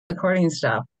Recording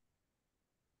stuff.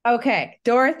 Okay,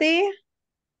 Dorothy,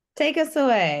 take us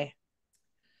away.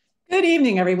 Good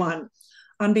evening, everyone.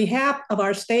 On behalf of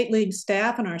our State League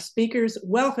staff and our speakers,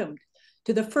 welcome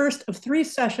to the first of three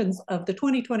sessions of the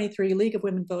 2023 League of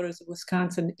Women Voters of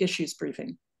Wisconsin Issues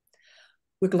Briefing.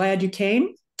 We're glad you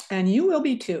came, and you will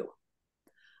be too.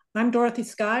 I'm Dorothy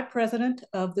Skye, president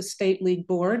of the State League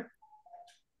Board.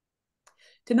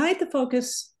 Tonight, the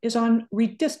focus is on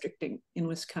redistricting in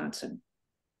Wisconsin.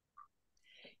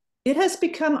 It has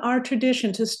become our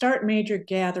tradition to start major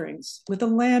gatherings with a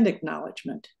land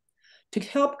acknowledgement to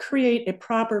help create a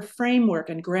proper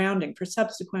framework and grounding for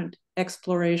subsequent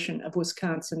exploration of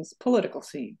Wisconsin's political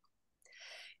scene.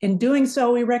 In doing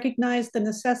so, we recognize the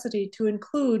necessity to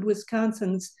include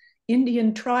Wisconsin's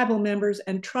Indian tribal members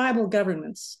and tribal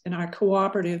governments in our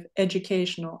cooperative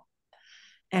educational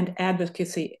and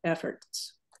advocacy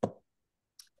efforts.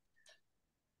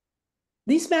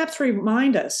 These maps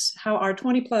remind us how our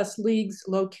 20-plus leagues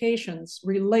locations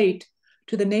relate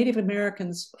to the Native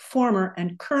Americans' former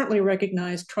and currently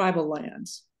recognized tribal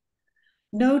lands.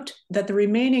 Note that the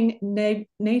remaining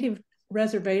Native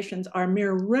reservations are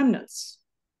mere remnants,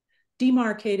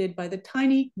 demarcated by the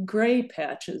tiny gray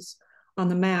patches on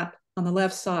the map on the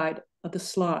left side of the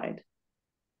slide.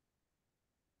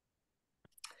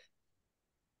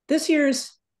 This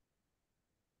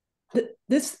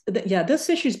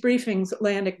issue's briefing's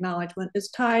land acknowledgement is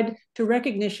tied to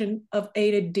recognition of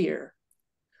Atty Deer,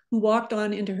 who walked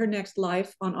on into her next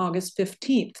life on August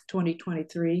 15th,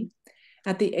 2023,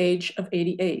 at the age of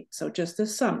 88, so just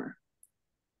this summer.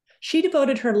 She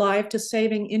devoted her life to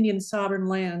saving Indian sovereign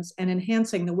lands and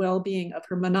enhancing the well-being of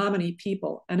her Menominee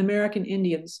people and American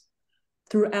Indians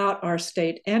throughout our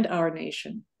state and our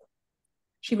nation.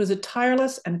 She was a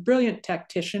tireless and brilliant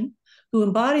tactician who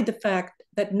embodied the fact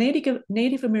that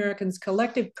Native Americans'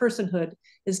 collective personhood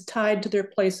is tied to their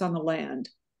place on the land.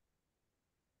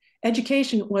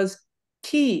 Education was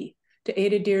key to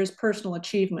Atty Deer's personal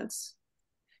achievements.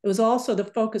 It was also the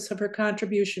focus of her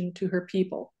contribution to her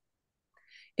people.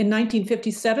 In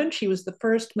 1957, she was the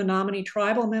first Menominee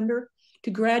tribal member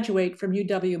to graduate from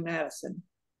UW-Madison.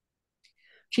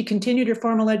 She continued her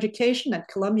formal education at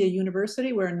Columbia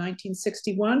University, where in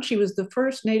 1961, she was the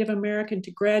first Native American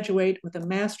to graduate with a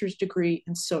master's degree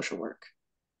in social work.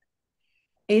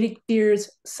 Atty Deer's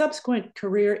subsequent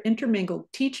career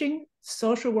intermingled teaching,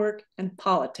 social work, and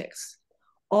politics,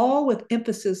 all with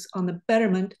emphasis on the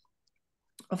betterment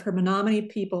of her Menominee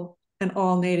people and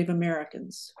all Native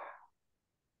Americans.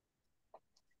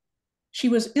 She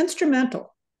was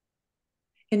instrumental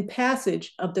in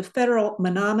passage of the Federal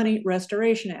Menominee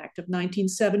Restoration Act of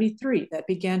 1973 that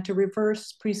began to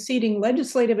reverse preceding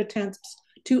legislative attempts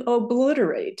to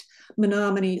obliterate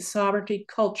Menominee sovereignty,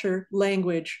 culture,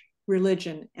 language,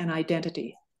 religion, and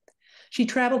identity. She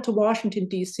traveled to Washington,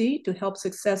 D.C. to help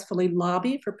successfully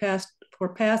lobby for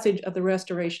passage of the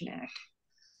Restoration Act.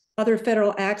 Other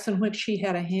federal acts in which she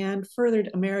had a hand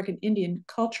furthered American Indian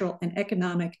cultural and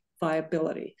economic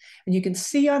viability. And you can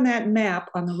see on that map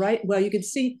on the right, well, you can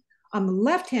see on the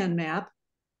left-hand map,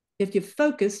 if you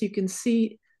focus, you can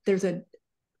see there's a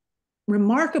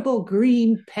remarkable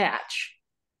green patch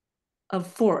of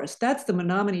forest. That's the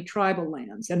Menominee tribal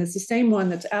lands. And it's the same one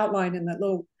that's outlined in that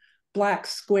little black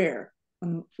square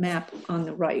on the map on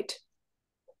the right.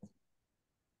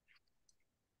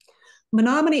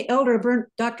 Menominee elder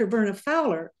Dr. Verna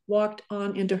Fowler walked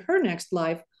on into her next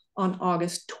life on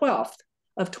August 12th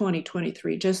of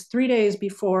 2023, just 3 days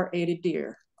before Atty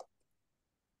Deer.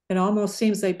 It almost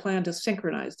seems they plan to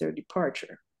synchronize their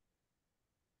departure.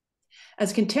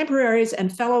 As contemporaries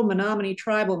and fellow Menominee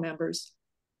tribal members,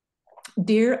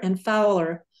 Deer and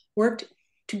Fowler worked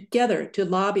together to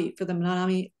lobby for the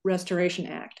Menominee Restoration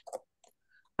Act.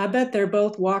 I bet they're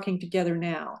both walking together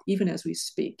now, even as we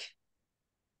speak.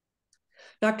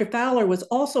 Dr. Fowler was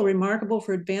also remarkable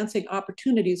for advancing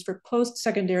opportunities for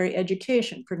post-secondary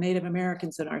education for Native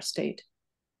Americans in our state.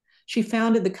 She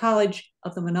founded the College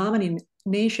of the Menominee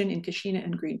Nation in Keshena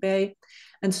and Green Bay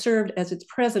and served as its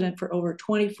president for over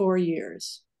 24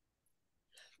 years.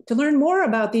 To learn more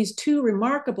about these two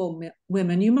remarkable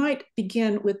women, you might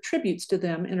begin with tributes to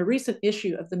them in a recent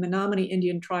issue of the Menominee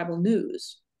Indian Tribal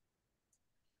News.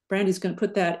 Brandy's going to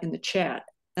put that in the chat.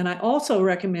 And I also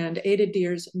recommend Atty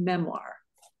Deer's memoir,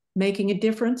 Making a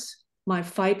Difference, My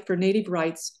Fight for Native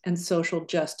Rights and Social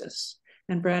Justice.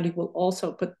 And Brandy will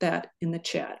also put that in the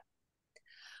chat.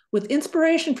 With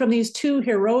inspiration from these two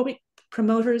heroic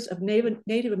promoters of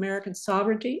Native American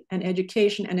sovereignty and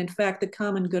education, and in fact, the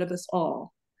common good of us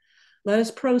all, let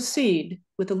us proceed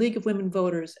with the League of Women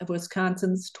Voters of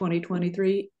Wisconsin's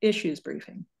 2023 Issues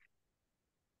Briefing.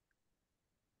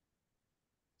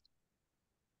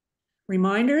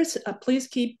 Reminders, please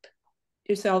keep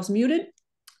yourselves muted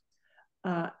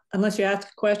unless you ask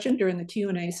a question during the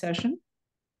Q&A session.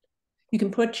 You can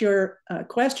put your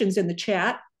questions in the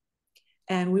chat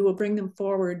and we will bring them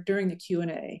forward during the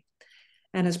Q&A.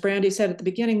 And as Brandy said at the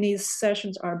beginning, these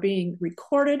sessions are being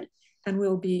recorded and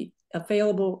will be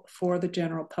available for the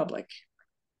general public.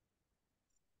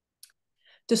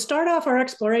 To start off our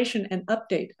exploration and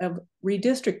update of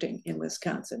redistricting in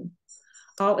Wisconsin,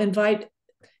 I'll invite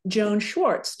Joan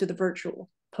Schwarz to the virtual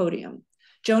podium.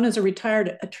 Joan is a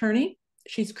retired attorney.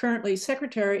 She's currently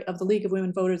secretary of the League of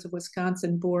Women Voters of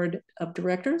Wisconsin Board of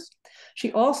Directors.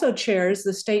 She also chairs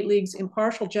the State League's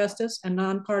Impartial Justice and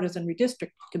Nonpartisan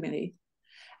Redistricting Committee,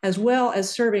 as well as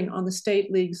serving on the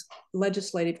State League's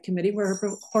Legislative Committee, where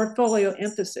her portfolio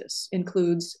emphasis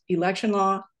includes election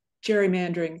law,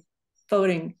 gerrymandering,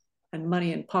 voting, and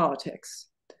money in politics.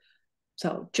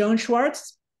 So, Joan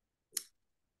Schwarz,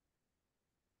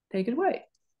 take it away.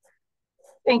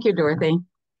 Thank you, Dorothy.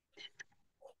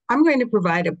 I'm going to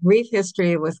provide a brief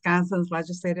history of Wisconsin's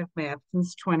legislative map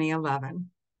since 2011.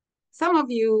 Some of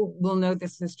you will know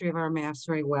this history of our maps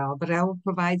very well, but I will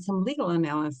provide some legal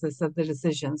analysis of the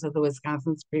decisions of the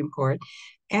Wisconsin Supreme Court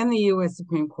and the U.S.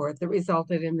 Supreme Court that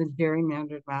resulted in the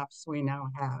gerrymandered maps we now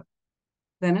have.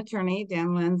 Then attorney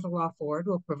Dan Lenz, of Law Ford,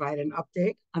 will provide an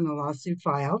update on the lawsuit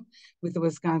filed with the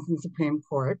Wisconsin Supreme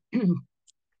Court,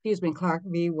 Clark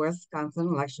v. Wisconsin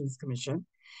Elections Commission.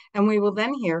 And we will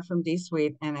then hear from D.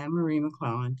 Sweet and Annemarie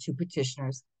McCllelan, two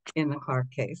petitioners in the Clark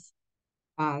case.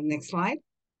 Next slide.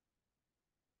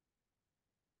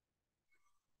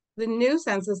 The new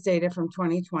census data from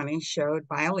 2020 showed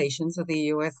violations of the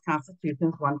U.S.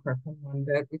 Constitution's one-person,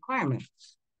 one-vote requirement.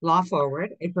 Law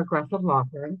Forward, a progressive law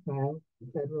firm, filed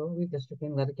federal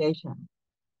redistricting litigation.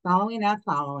 Following that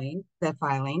filing,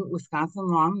 Wisconsin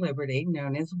Law and Liberty,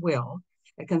 known as WILL,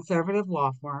 a conservative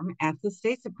law firm, asked the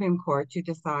state Supreme Court to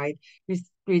decide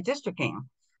redistricting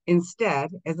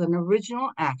instead as an original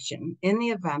action in the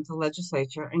event the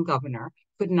legislature and governor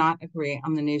could not agree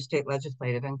on the new state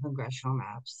legislative and congressional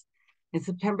maps. In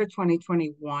September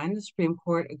 2021, the Supreme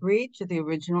Court agreed to the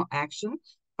original action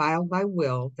filed by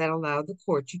WILL that allowed the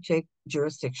court to take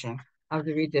jurisdiction of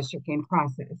the redistricting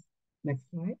process. Next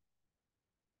slide.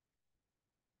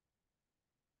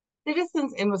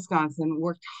 Citizens in Wisconsin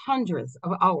worked hundreds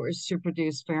of hours to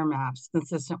produce fair maps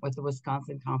consistent with the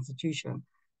Wisconsin Constitution.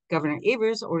 Governor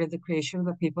Evers ordered the creation of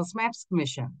the People's Maps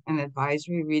Commission, an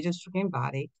advisory redistricting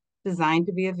body designed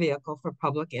to be a vehicle for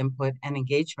public input and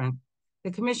engagement.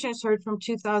 The commissioners heard from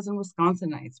 2,000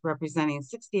 Wisconsinites representing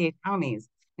 68 counties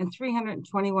and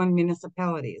 321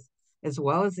 municipalities, as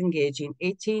well as engaging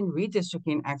 18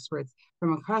 redistricting experts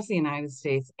from across the United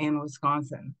States and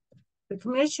Wisconsin. The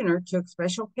commission took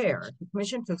special care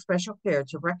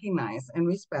to recognize and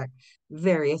respect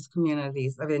various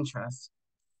communities of interest.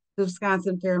 The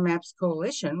Wisconsin Fair Maps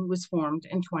Coalition was formed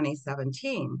in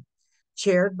 2017.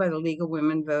 Chaired by the League of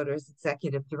Women Voters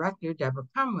Executive Director, Deborah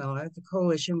Cromwell, the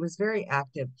coalition was very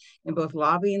active in both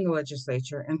lobbying the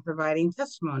legislature and providing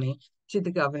testimony to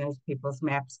the Governor's People's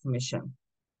Maps Commission.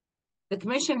 The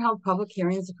commission held public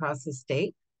hearings across the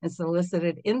state and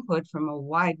solicited input from a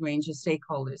wide range of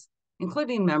stakeholders,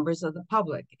 including members of the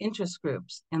public, interest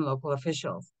groups, and local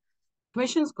officials. The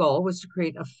commission's goal was to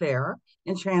create a fair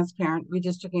and transparent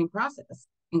redistricting process,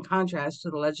 in contrast to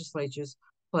the legislature's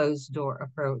closed-door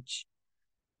approach.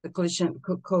 The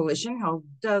coalition held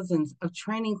dozens of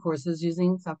training courses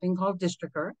using something called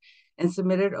Districter and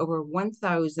submitted over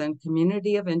 1,000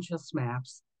 community of interest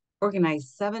maps,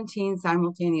 organized 17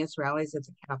 simultaneous rallies at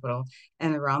the Capitol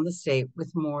and around the state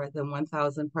with more than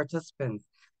 1,000 participants,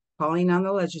 calling on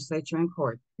the legislature and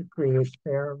court to create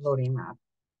fair voting maps.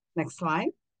 Next slide.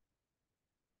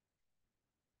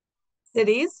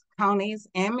 Cities, counties,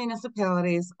 and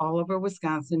municipalities all over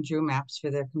Wisconsin drew maps for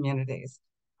their communities.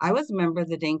 I was a member of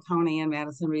the Dane County and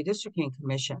Madison Redistricting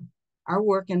Commission. Our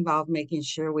work involved making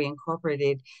sure we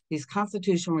incorporated these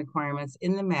constitutional requirements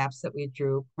in the maps that we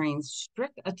drew, paying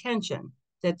strict attention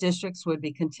that districts would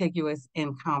be contiguous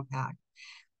and compact.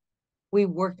 We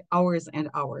worked hours and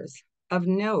hours. Of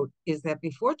note is that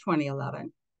before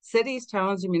 2011, cities,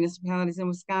 towns, and municipalities in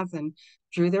Wisconsin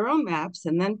drew their own maps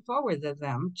and then forwarded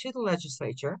them to the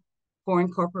legislature for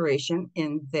incorporation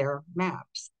in their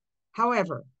maps.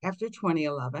 However, after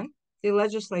 2011, the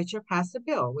legislature passed a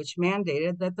bill which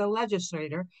mandated that the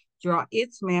legislator draw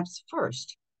its maps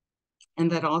first,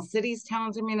 and that all cities,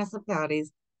 towns, and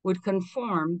municipalities would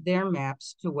conform their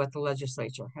maps to what the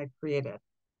legislature had created.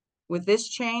 With this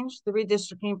change, the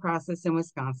redistricting process in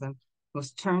Wisconsin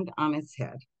was turned on its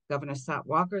head. Governor Scott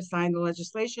Walker signed the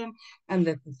legislation, and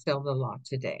this is still the law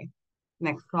today.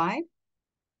 Next slide.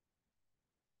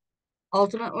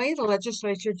 Ultimately, the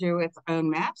legislature drew its own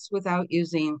maps without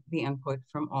using the input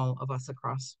from all of us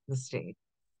across the state.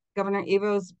 Governor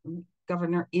Evers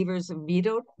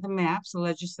vetoed the maps the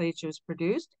legislatures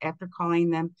produced after calling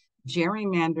them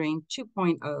gerrymandering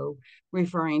 2.0,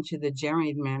 referring to the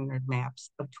gerrymandered maps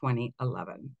of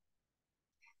 2011.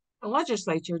 The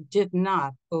legislature did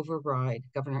not override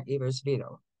Governor Evers'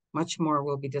 veto. Much more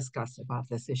will be discussed about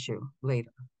this issue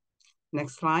later.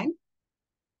 Next slide.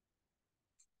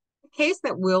 The case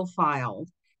that Will filed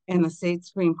and the state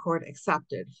Supreme Court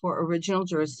accepted for original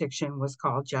jurisdiction was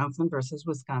called Johnson versus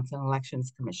Wisconsin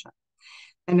Elections Commission.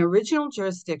 An original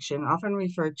jurisdiction, often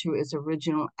referred to as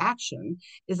original action,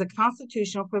 is a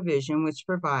constitutional provision which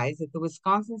provides that the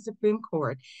Wisconsin Supreme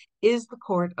Court is the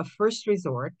court of first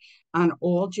resort on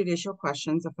all judicial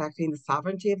questions affecting the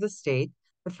sovereignty of the state,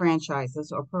 the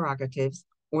franchises or prerogatives,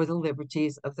 or the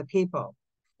liberties of the people.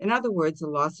 In other words, the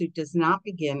lawsuit does not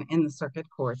begin in the circuit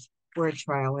courts where a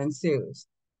trial ensues.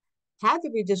 Had the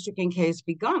redistricting case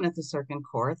begun at the circuit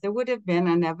court, there would have been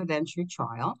an evidentiary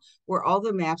trial where all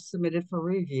the maps submitted for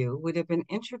review would have been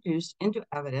introduced into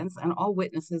evidence and all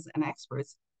witnesses and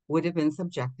experts would have been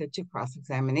subjected to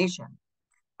cross-examination.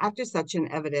 After such an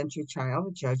evidentiary trial,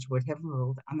 the judge would have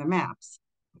ruled on the maps.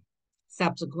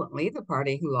 Subsequently, the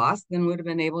party who lost then would have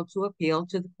been able to appeal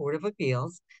to the Court of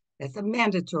Appeals. That's a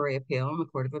mandatory appeal, and the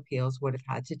Court of Appeals would have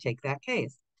had to take that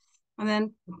case. And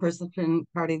then the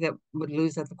party that would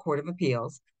lose at the Court of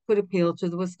Appeals could appeal to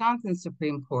the Wisconsin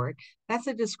Supreme Court. That's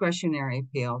a discretionary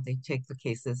appeal. They take the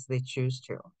cases they choose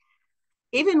to.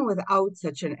 Even without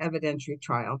such an evidentiary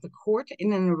trial, the court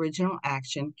in an original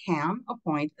action can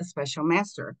appoint a special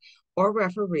master or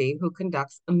referee who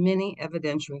conducts a mini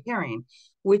evidentiary hearing,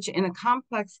 which in a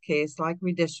complex case like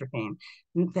redistricting,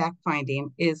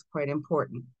 fact-finding is quite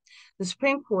important. The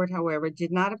Supreme Court, however,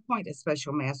 did not appoint a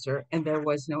special master and there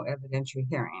was no evidentiary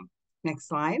hearing. Next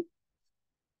slide.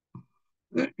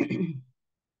 In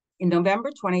November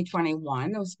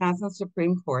 2021, the Wisconsin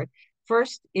Supreme Court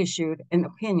first issued an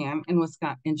opinion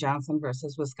in Johnson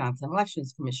versus Wisconsin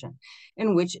Elections Commission,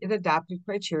 in which it adopted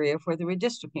criteria for the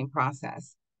redistricting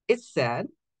process. It said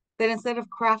that instead of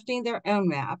crafting their own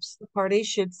maps, the parties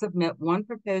should submit one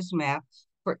proposed map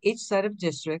for each set of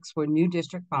districts where new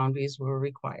district boundaries were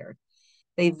required.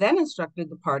 They then instructed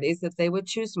the parties that they would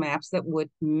choose maps that would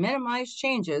minimize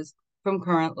changes from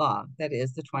current law, that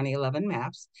is the 2011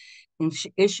 maps, in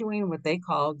issuing what they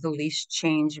called the least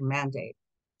change mandate.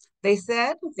 They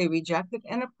said they rejected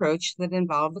an approach that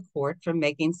involved the court from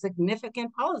making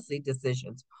significant policy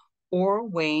decisions or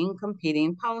weighing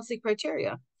competing policy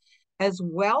criteria, as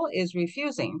well as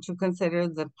refusing to consider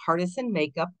the partisan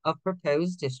makeup of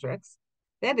proposed districts.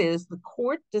 That is, the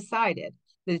court decided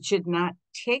that it should not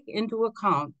take into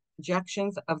account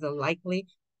projections of the likely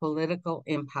political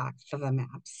impact of the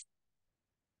maps.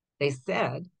 They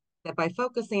said that by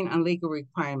focusing on legal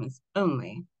requirements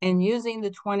only and using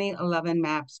the 2011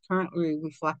 maps currently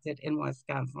reflected in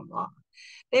Wisconsin law,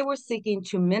 they were seeking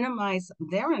to minimize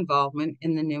their involvement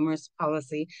in the numerous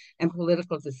policy and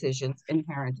political decisions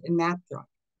inherent in map drawing.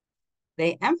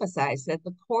 They emphasized that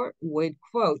the court would,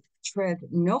 quote, tread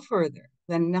no further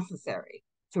than necessary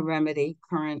to remedy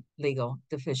current legal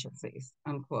deficiencies,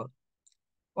 unquote.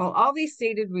 While all these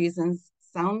stated reasons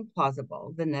sound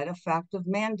plausible, the net effect of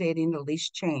mandating the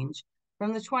least change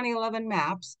from the 2011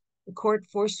 maps, the court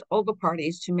forced all the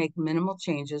parties to make minimal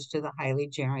changes to the highly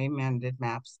gerrymandered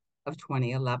maps of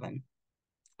 2011.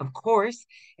 Of course,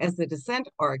 as the dissent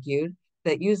argued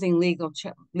that using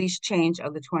least change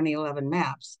of the 2011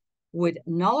 maps would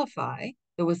nullify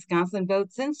the Wisconsin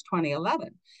vote since 2011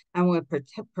 and would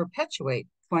perpetuate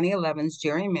 2011's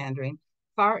gerrymandering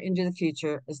far into the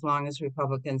future as long as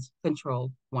Republicans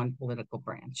controlled one political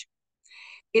branch.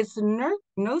 It's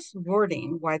noteworthy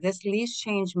why this least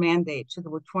change mandate to the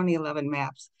 2011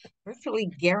 maps virtually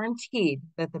guaranteed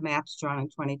that the maps drawn in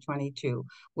 2022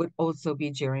 would also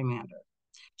be gerrymandered.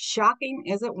 Shocking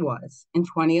as it was, in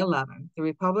 2011, the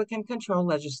Republican-controlled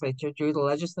legislature drew the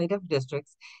legislative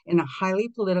districts in a highly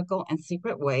political and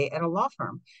secret way at a law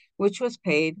firm, which was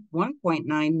paid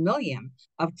 $1.9 million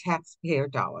of taxpayer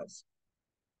dollars.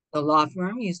 The law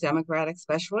firm used Democratic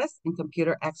specialists and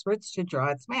computer experts to draw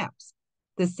its maps.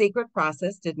 The secret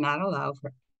process did not allow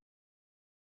for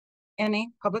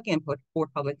any public input or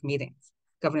public meetings.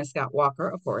 Governor Scott Walker,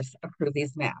 of course, approved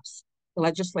these maps. The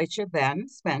legislature then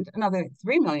spent another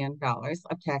 $3 million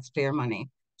of taxpayer money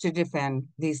to defend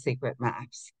these secret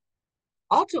maps.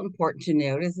 Also important to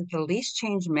note is that the least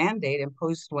change mandate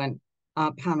imposed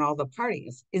upon all the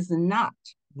parties is not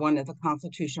one of the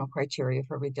constitutional criteria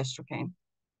for redistricting.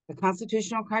 The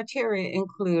constitutional criteria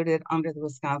included under the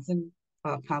Wisconsin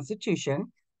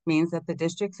Constitution means that the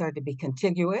districts are to be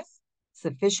contiguous,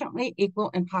 sufficiently equal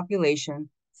in population,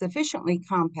 sufficiently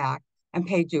compact, and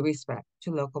pay due respect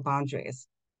to local boundaries.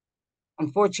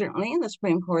 Unfortunately, the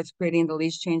Supreme Court's creating the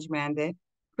least change mandate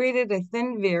created a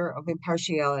thin veer of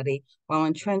impartiality while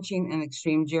entrenching an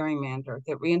extreme gerrymander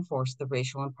that reinforced the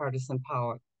racial and partisan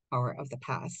power of the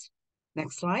past.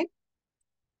 Next slide.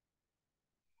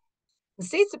 The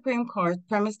state Supreme Court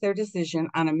premised their decision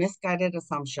on a misguided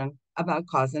assumption about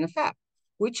cause and effect,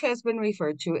 which has been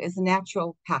referred to as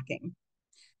natural packing.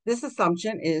 This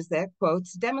assumption is that,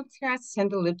 quotes, Democrats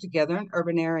tend to live together in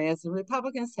urban areas and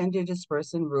Republicans tend to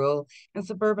disperse in rural and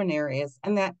suburban areas,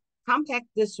 and that compact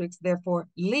districts therefore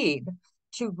lead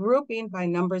to grouping by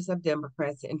numbers of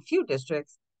Democrats in few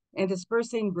districts and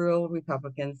dispersing rural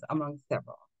Republicans among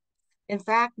several. In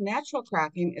fact, natural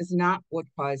cracking is not what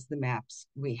caused the maps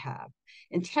we have.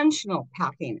 Intentional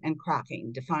packing and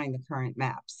cracking define the current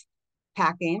maps.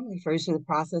 Packing refers to the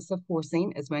process of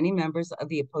forcing as many members of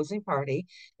the opposing party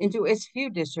into as few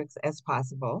districts as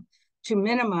possible to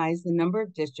minimize the number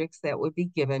of districts that would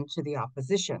be given to the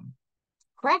opposition.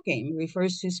 Cracking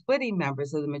refers to splitting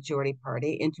members of the majority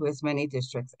party into as many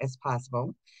districts as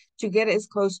possible to get as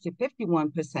close to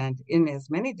 51% in as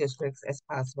many districts as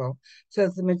possible so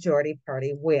that the majority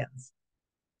party wins.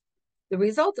 The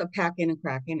results of packing and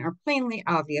cracking are plainly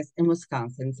obvious in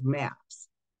Wisconsin's maps.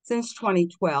 Since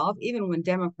 2012, even when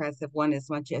Democrats have won as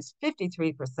much as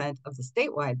 53% of the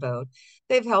statewide vote,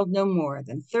 they've held no more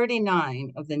than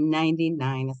 39 of the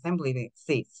 99 assembly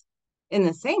seats. In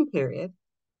the same period,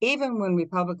 even when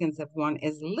Republicans have won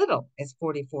as little as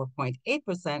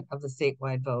 44.8% of the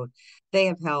statewide vote, they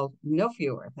have held no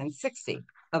fewer than 60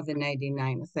 of the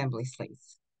 99 assembly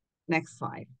seats. Next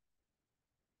slide.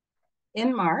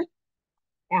 In March,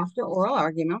 after oral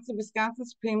arguments, the Wisconsin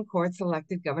Supreme Court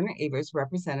selected Governor Evers'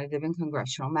 representative in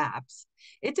congressional maps.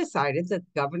 It decided that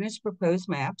the governor's proposed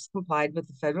maps complied with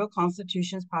the federal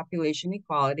Constitution's population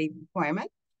equality requirement,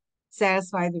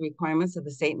 satisfied the requirements of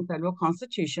the state and federal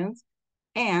constitutions,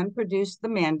 and produced the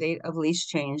mandate of least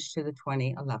change to the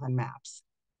 2011 maps.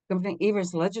 Governor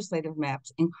Evers' legislative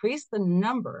maps increased the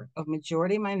number of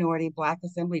majority-minority Black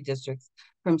assembly districts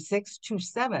from 6 to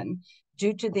 7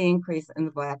 due to the increase in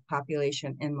the Black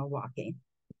population in Milwaukee.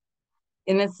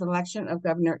 In its selection of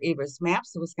Governor Evers'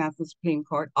 maps, the Wisconsin Supreme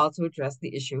Court also addressed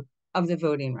the issue of the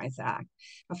Voting Rights Act.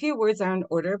 A few words are in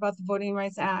order about the Voting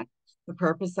Rights Act. The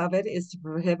purpose of it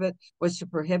was to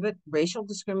prohibit racial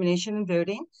discrimination in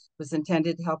voting. It was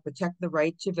intended to help protect the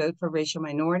right to vote for racial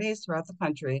minorities throughout the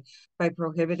country by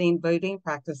prohibiting voting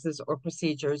practices or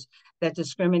procedures that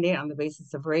discriminate on the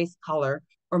basis of race, color,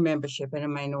 or membership in a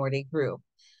minority group.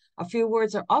 A few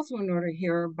words are also in order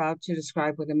here about to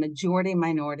describe what a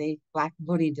majority-minority Black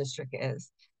voting district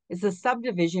is. It's a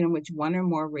subdivision in which one or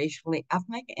more racially,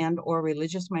 ethnic, and or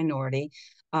religious minority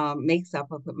makes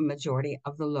up a majority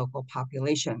of the local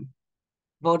population.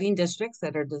 Voting districts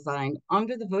that are designed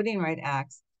under the Voting Rights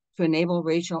Act to enable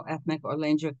racial, ethnic, or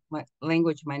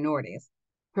language minorities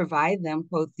provide them,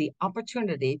 quote, the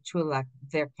opportunity to elect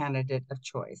their candidate of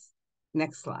choice.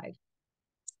 Next slide.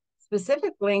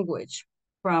 Specific language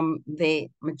from the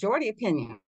majority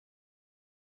opinion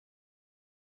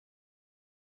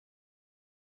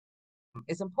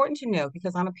is important to note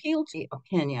because on appeal to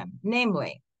opinion,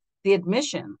 namely the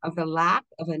admission of the lack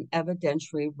of an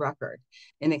evidentiary record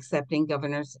in accepting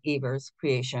Governor Evers'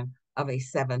 creation of a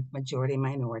 7th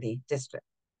majority-minority district.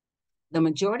 The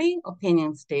majority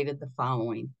opinion stated the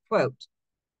following, quote,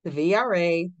 the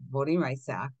VRA, Voting Rights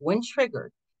Act, when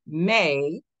triggered,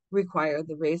 may require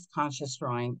the race-conscious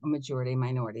drawing of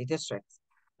majority-minority districts.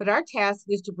 But our task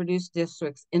is to produce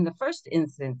districts in the first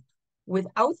instance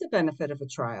without the benefit of a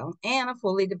trial and a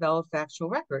fully developed factual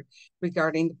record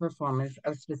regarding the performance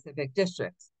of specific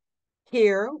districts.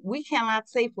 Here, we cannot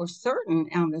say for certain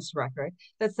on this record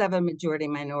that 7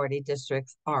 majority-minority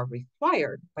districts are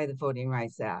required by the Voting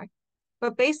Rights Act,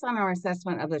 but based on our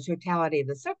assessment of the totality of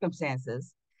the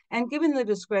circumstances, and given the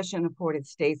discretion afforded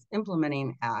states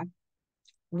implementing Act,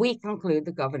 we conclude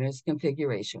the governor's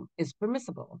configuration is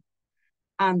permissible.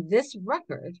 On this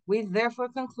record, we therefore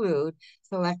conclude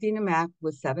selecting a map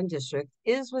with 7 districts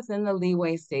is within the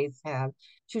leeway states have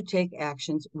to take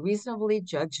actions reasonably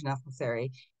judged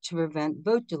necessary to prevent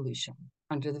vote dilution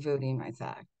under the Voting Rights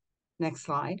Act. Next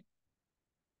slide.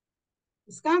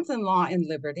 Wisconsin Law and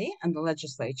Liberty and the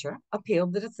legislature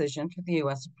appealed the decision to the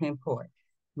U.S. Supreme Court.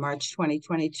 March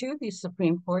 2022, the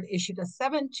Supreme Court issued a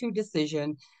 7-2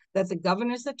 decision that the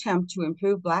governor's attempt to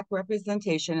improve Black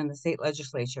representation in the state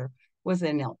legislature was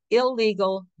an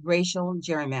illegal racial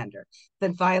gerrymander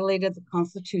that violated the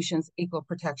Constitution's equal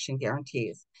protection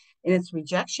guarantees. In its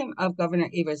rejection of Governor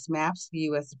Evers' maps, the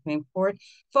U.S. Supreme Court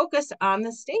focused on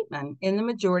the statement in the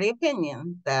majority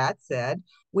opinion that said,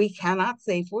 "We cannot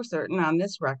say for certain on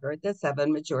this record that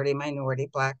 7 majority-minority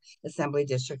Black assembly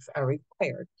districts are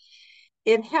required."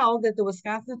 It held that the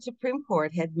Wisconsin Supreme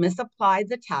Court had misapplied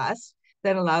the test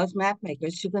that allows map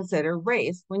makers to consider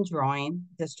race when drawing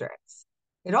districts.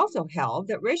 It also held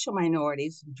that racial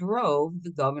minorities drove the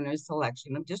governor's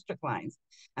selection of district lines,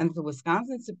 and the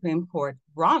Wisconsin Supreme Court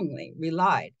wrongly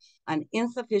relied on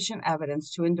insufficient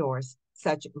evidence to endorse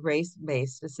such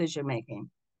race-based decision-making.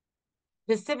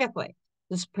 Specifically,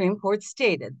 the Supreme Court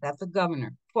stated that the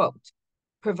governor, quote,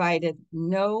 provided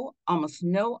almost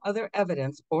no other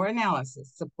evidence or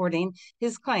analysis supporting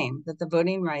his claim that the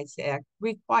Voting Rights Act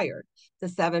required the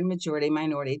 7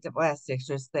 majority-minority Black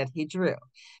districts that he drew,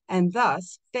 and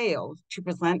thus failed to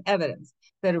present evidence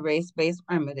that a race-based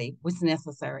remedy was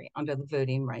necessary under the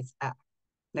Voting Rights Act.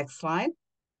 Next slide.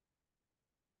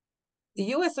 The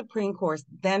U.S. Supreme Court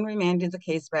then remanded the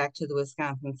case back to the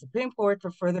Wisconsin Supreme Court for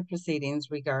further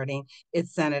proceedings regarding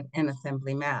its Senate and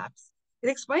Assembly maps. It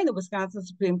explained the Wisconsin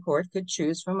Supreme Court could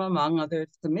choose from among other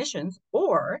submissions,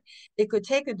 or it could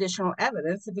take additional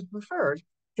evidence if it preferred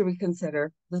to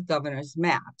reconsider the governor's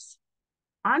maps.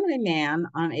 On remand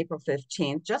on April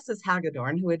 15th, Justice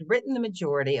Hagedorn, who had written the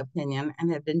majority opinion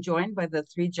and had been joined by the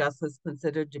 3 justices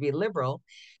considered to be liberal,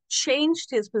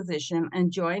 changed his position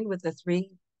and joined with the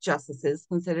 3 justices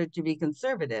considered to be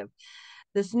conservative.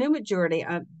 This majority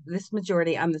on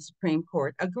the Supreme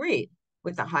Court agreed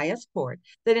with the highest court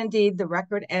that indeed the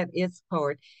record at its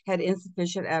court had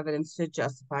insufficient evidence to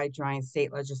justify drawing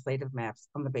state legislative maps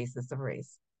on the basis of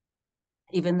race.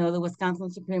 Even though the Wisconsin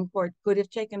Supreme Court could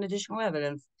have taken additional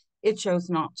evidence, it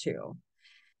chose not to.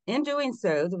 In doing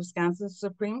so, the Wisconsin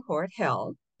Supreme Court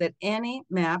held that any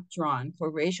map drawn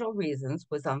for racial reasons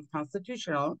was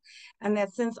unconstitutional, and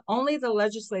that since only the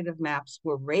legislative maps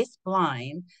were race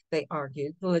blind, they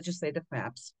argued the legislative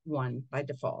maps won by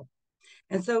default.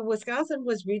 And so Wisconsin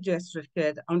was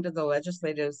redistricted under the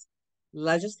legislative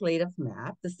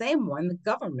map, the same one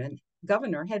the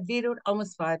governor had vetoed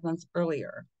almost 5 months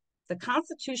earlier. The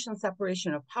Constitutional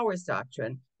Separation of Powers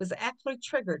Doctrine was actually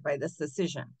triggered by this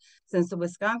decision, since the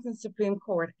Wisconsin Supreme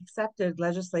Court accepted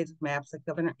legislative maps that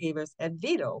Governor Evers had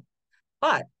vetoed,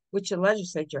 but which the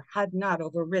legislature had not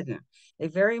overridden, a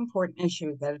very important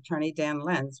issue that Attorney Dan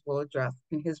Lenz will address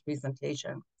in his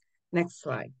presentation. Next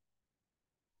slide.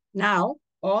 Now,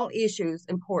 all issues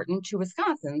important to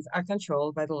Wisconsins are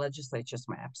controlled by the legislature's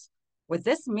maps. What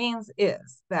this means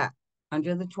is that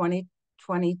under the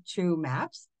 2022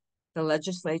 maps, the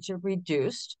legislature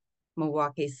reduced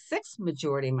Milwaukee's 6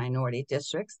 majority-minority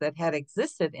districts that had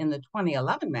existed in the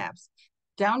 2011 maps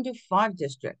down to 5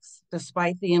 districts,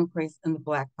 despite the increase in the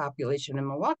Black population in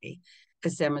Milwaukee,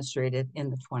 as demonstrated in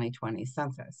the 2020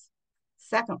 census.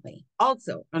 Secondly,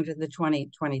 also under the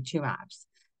 2022 maps,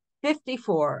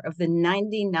 54 of the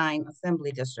 99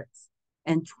 assembly districts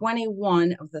and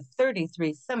 21 of the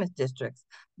 33 Senate districts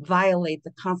violate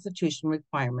the constitutional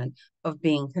requirement of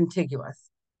being contiguous.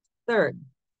 Third,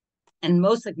 and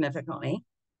most significantly,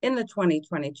 in the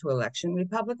 2022 election,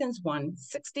 Republicans won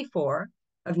 64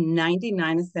 of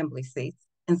 99 assembly seats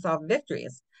and saw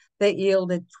victories that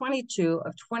yielded 22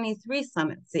 of 23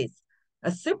 Senate seats, a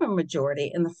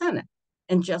supermajority in the Senate,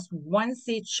 and just 1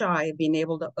 seat shy of being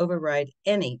able to override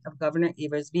any of Governor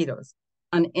Evers' vetoes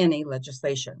on any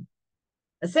legislation.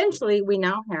 Essentially, we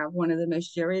now have one of the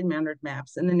most gerrymandered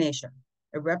maps in the nation,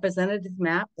 a representative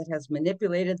map that has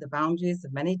manipulated the boundaries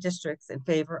of many districts in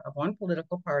favor of one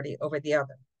political party over the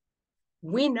other.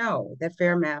 We know that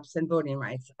fair maps and voting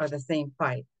rights are the same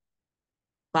fight.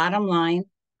 Bottom line,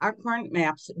 our current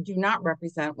maps do not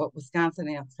represent what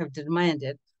Wisconsinians have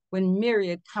demanded when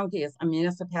myriad counties and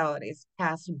municipalities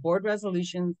passed board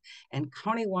resolutions and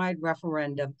countywide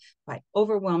referendum by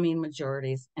overwhelming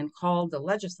majorities and called the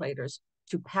legislators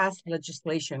to pass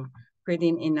legislation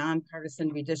creating a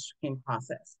nonpartisan redistricting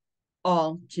process,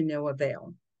 all to no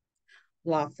avail.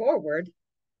 Law Forward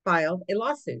filed a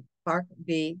lawsuit, Clark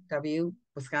v. W.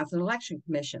 Wisconsin Election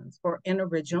Commissions, for an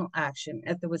original action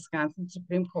at the Wisconsin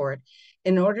Supreme Court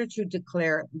in order to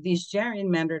declare these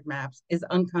gerrymandered maps is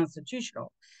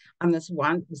unconstitutional. On this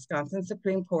one, Wisconsin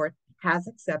Supreme Court has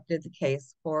accepted the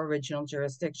case for original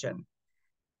jurisdiction.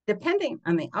 Depending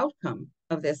on the outcome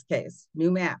of this case, new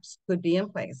maps could be in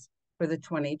place for the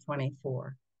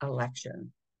 2024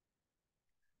 election.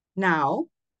 Now,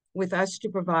 with us to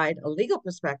provide a legal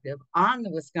perspective on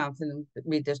the Wisconsin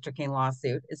redistricting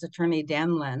lawsuit is attorney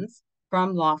Dan Lenz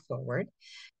from Law Forward.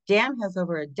 Dan has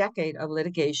over a decade of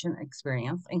litigation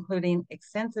experience, including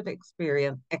extensive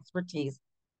expertise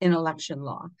in election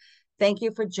law. Thank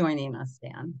you for joining us,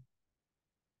 Dan.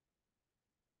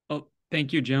 Oh,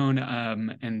 thank you, Joan,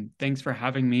 and thanks for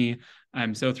having me.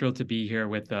 I'm so thrilled to be here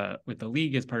with the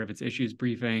league as part of its issues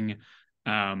briefing.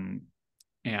 And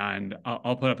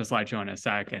I'll put up a slideshow in a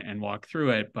sec and walk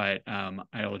through it, but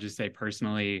I will just say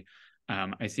personally,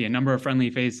 I see a number of friendly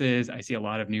faces. I see a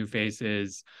lot of new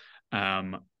faces.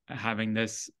 Having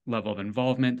this level of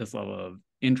involvement, this level of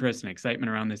interest and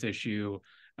excitement around this issue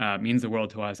means the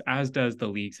world to us, as does the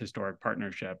league's historic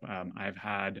partnership. I've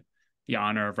had the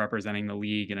honor of representing the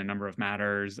league in a number of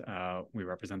matters. We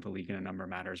represent the league in a number of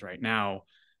matters right now.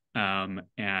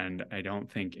 And I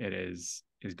don't think it is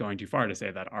going too far to say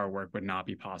that our work would not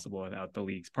be possible without the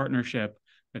league's partnership,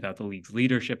 without the league's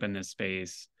leadership in this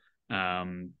space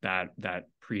that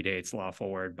predates Law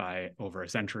Forward by over a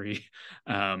century.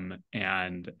 You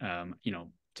know,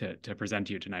 to present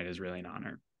to you tonight is really an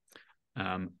honor.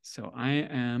 So I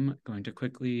am going to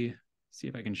quickly see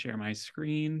if I can share my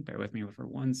screen. Bear with me for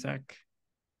 1 sec.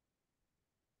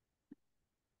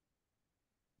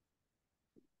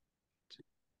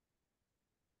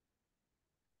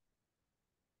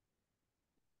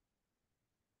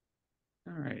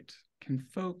 All right, can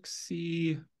folks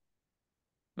see?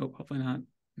 Oh, hopefully not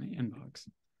my inbox.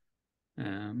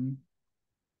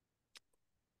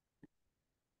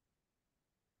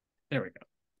 There we go.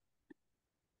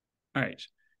 All right,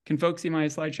 can folks see my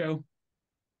slideshow?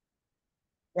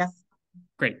 Yes.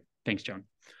 Great, thanks, Joan.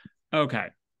 Okay,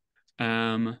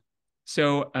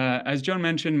 so as Joan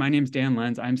mentioned, my name's Dan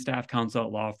Lenz. I'm staff counsel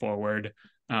at Law Forward.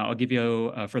 I'll give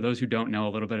you, for those who don't know,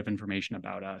 a little bit of information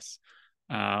about us.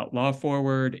 Law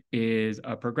Forward is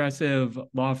a progressive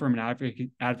law firm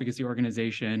and advocacy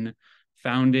organization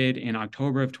founded in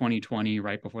October of 2020,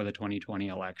 right before the 2020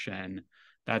 election,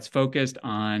 that's focused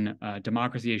on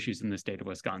democracy issues in the state of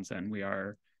Wisconsin. We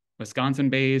are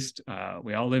Wisconsin-based.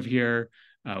 We all live here.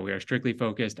 We are strictly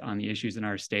focused on the issues in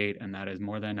our state, and that is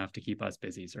more than enough to keep us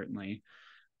busy, certainly.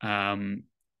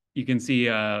 You can see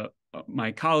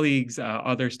my colleagues,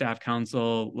 other staff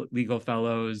counsel, legal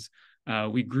fellows.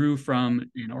 We grew from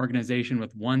an organization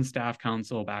with 1 staff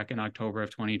counsel back in October of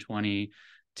 2020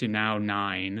 to now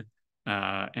 9.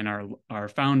 And our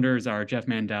founders are Jeff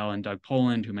Mandel and Doug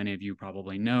Poland, who many of you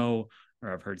probably know or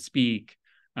have heard speak,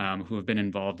 who have been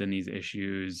involved in these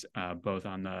issues, both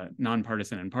on the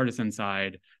nonpartisan and partisan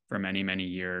side for many, many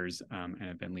years, and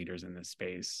have been leaders in this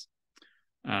space.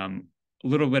 A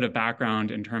little bit of background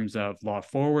in terms of Law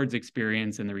Forward's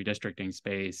experience in the redistricting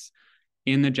space.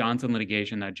 In the Johnson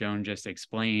litigation that Joan just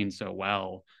explained so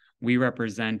well, we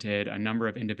represented a number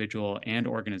of individual and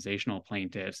organizational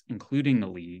plaintiffs, including the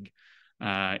league,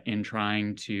 in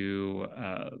trying to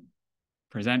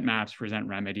present maps, present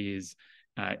remedies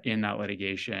in that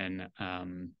litigation.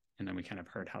 And then we kind of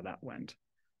heard how that went.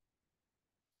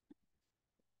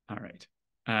 All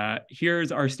right.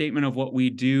 Here's our statement of what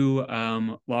we do.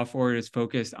 Law Forward is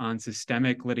focused on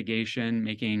systemic litigation,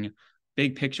 making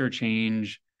big picture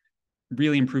change,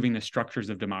 really improving the structures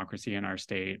of democracy in our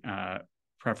state,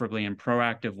 preferably in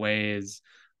proactive ways,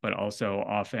 but also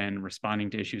often responding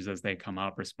to issues as they come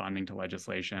up, responding to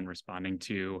legislation, responding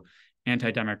to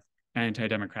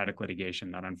anti-democratic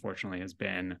litigation that unfortunately has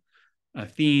been a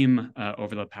theme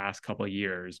over the past couple of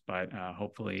years, but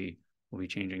hopefully will be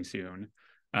changing soon.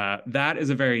 That is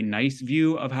a very nice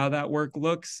view of how that work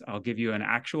looks. I'll give you an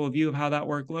actual view of how that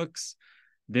work looks.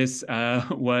 This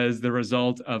was the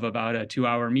result of about a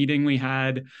 2-hour meeting we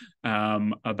had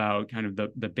about kind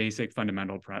of the basic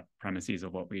fundamental premises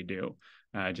of what we do,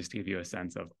 just to give you a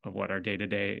sense of what our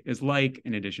day-to-day is like,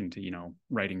 in addition to, you know,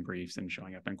 writing briefs and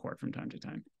showing up in court from time to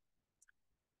time.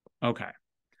 Okay,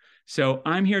 so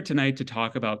I'm here tonight to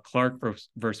talk about Clark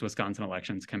versus Wisconsin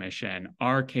Elections Commission,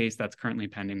 our case that's currently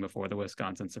pending before the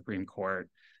Wisconsin Supreme Court.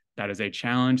 That is a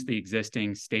challenge to the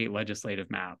existing state legislative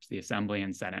maps, the Assembly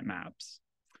and Senate maps.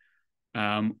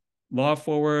 Law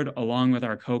Forward, along with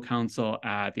our co-counsel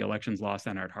at the Elections Law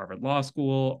Center at Harvard Law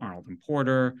School, Arnold and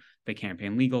Porter, the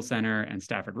Campaign Legal Center, and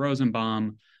Stafford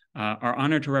Rosenbaum, are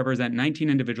honored to represent 19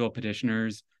 individual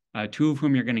petitioners, 2 of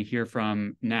whom you're going to hear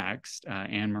from next,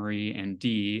 Annemarie and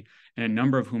Dee, and a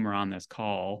number of whom are on this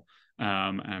call.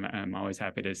 I'm always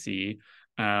happy to see.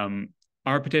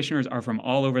 Our petitioners are from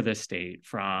all over the state,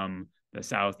 from the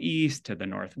Southeast to the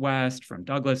Northwest, from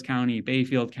Douglas County,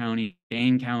 Bayfield County,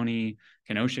 Dane County,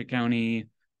 Kenosha County,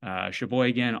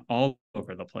 Sheboygan, all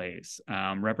over the place,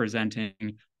 representing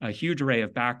a huge array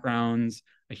of backgrounds,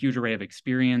 a huge array of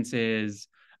experiences,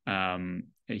 a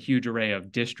huge array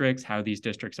of districts, how these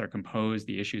districts are composed,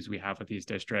 the issues we have with these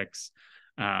districts,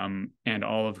 and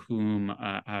all of whom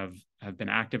have been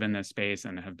active in this space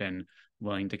and have been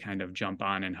willing to kind of jump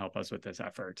on and help us with this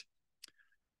effort.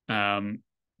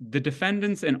 The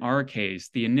defendants in our case,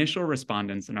 the initial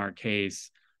respondents in our case,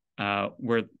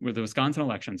 were the Wisconsin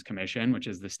Elections Commission, which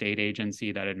is the state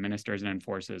agency that administers and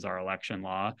enforces our election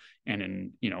law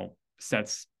and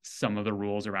sets some of the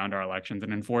rules around our elections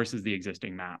and enforces the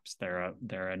existing maps.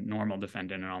 They're a normal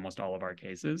defendant in almost all of our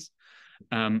cases.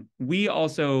 We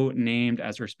also named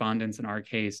as respondents in our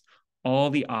case all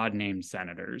the odd named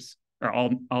senators, or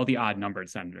all the odd numbered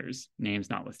senators, names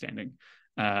notwithstanding.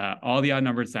 All the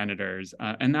odd-numbered senators.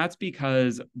 And that's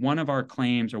because one of our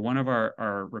claims, or one of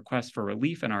our requests for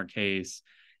relief in our case,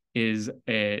 is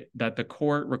that the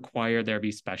court required there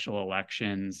be special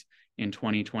elections in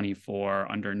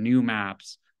 2024 under new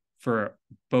maps for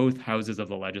both houses of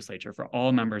the legislature, for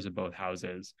all members of both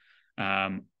houses.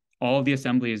 All of the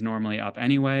assembly is normally up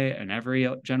anyway in every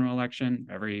general election,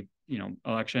 every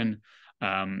election,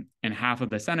 and half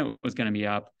of the Senate was going to be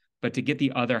up. But to get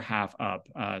the other half up,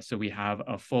 so we have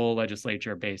a full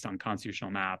legislature based on constitutional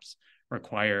maps,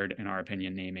 required, in our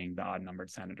opinion, naming the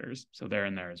odd-numbered senators. So they're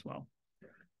in there as well.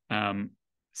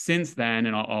 Since then,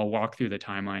 and I'll walk through the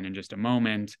timeline in just a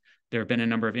moment, there have been a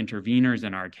number of interveners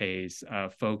in our case,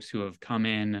 folks who have come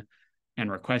in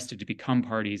and requested to become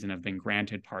parties and have been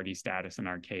granted party status in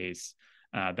our case.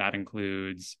 That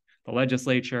includes the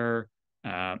legislature,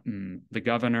 the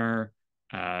governor,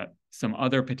 some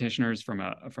other petitioners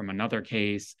from another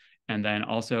case, and then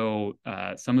also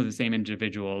some of the same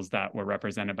individuals that were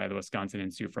represented by the Wisconsin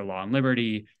Institute for Law and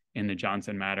Liberty in the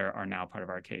Johnson matter are now part of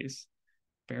our case.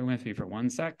 Bear with me for one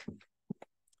sec.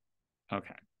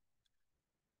 Okay.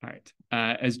 All right.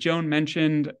 As Joan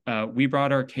mentioned, we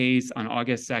brought our case on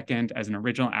August 2nd as an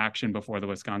original action before the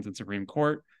Wisconsin Supreme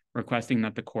Court, requesting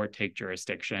that the court take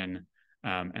jurisdiction,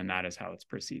 and that is how it's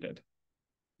proceeded.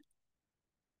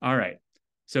 All right.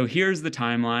 So here's the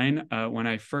timeline. When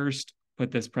I first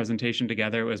put this presentation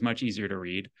together, it was much easier to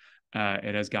read.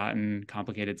 It has gotten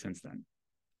complicated since then.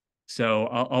 So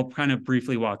I'll kind of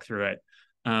briefly walk through it.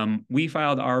 We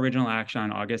filed our original action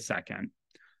on August 2nd.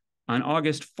 On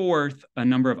August 4th, a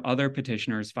number of other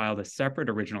petitioners filed a separate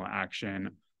original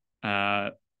action,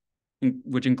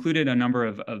 which included a number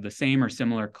of the same or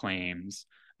similar claims.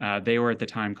 They were at the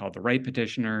time called the Right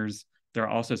Petitioners. They're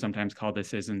also sometimes called the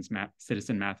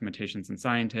Citizen Mathematicians and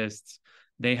Scientists.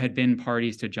 They had been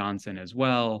parties to Johnson as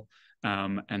well,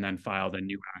 and then filed a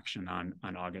new action on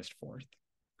August 4th.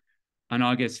 On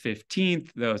August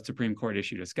 15th, the Supreme Court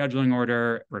issued a scheduling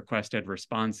order, requested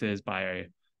responses by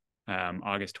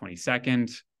August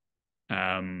 22nd.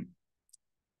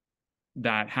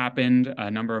 That happened.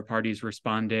 A number of parties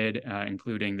responded,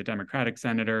 including the Democratic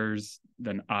senators,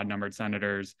 the odd-numbered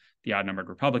senators, the odd-numbered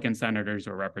Republican senators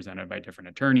who were represented by different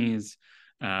attorneys.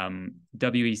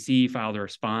 WEC filed a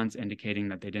response indicating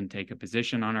that they didn't take a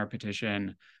position on our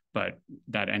petition, but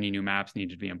that any new maps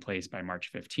needed to be in place by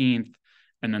March 15th.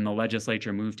 And then the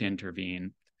legislature moved to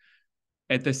intervene.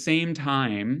 At the same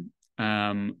time,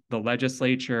 the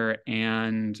legislature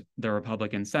and the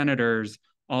Republican senators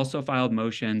also filed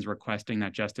motions requesting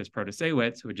that Justice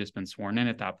Protasewicz, who had just been sworn in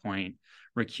at that point,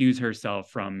 recuse herself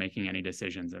from making any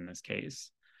decisions in this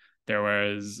case. There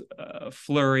was a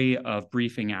flurry of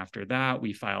briefing after that.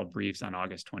 We filed briefs on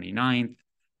August 29th.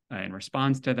 In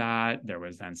response to that, there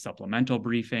was then supplemental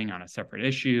briefing on a separate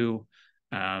issue.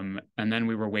 And then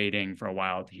we were waiting for a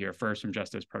while to hear first from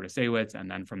Justice Protasewicz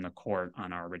and then from the court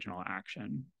on our original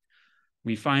action.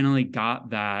 We finally got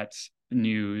that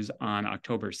news on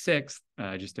October 6th,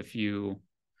 just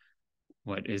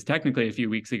what is technically a few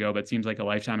weeks ago, but seems like a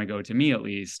lifetime ago to me at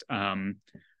least.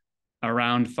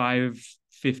 Around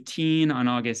 5:15 on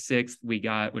August 6th, we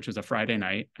got, which was a Friday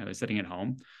night, I was sitting at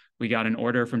home, we got an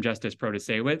order from Justice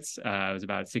Protasewicz. It was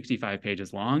about 65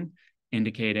 pages long,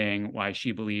 indicating why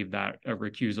she believed that a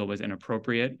recusal was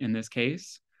inappropriate in this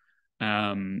case.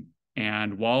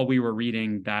 And while we were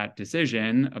reading that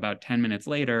decision, about 10 minutes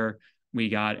later, we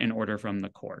got an order from the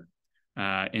court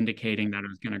indicating that it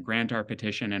was going to grant our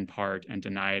petition in part and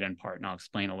deny it in part. And I'll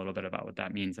explain a little bit about what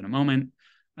that means in a moment.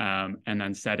 And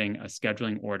then setting a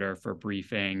scheduling order for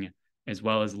briefing, as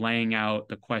well as laying out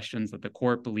the questions that the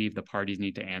court believed the parties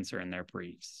need to answer in their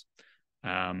briefs.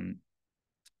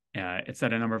 It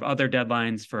set a number of other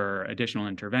deadlines for additional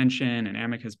intervention and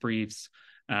amicus briefs,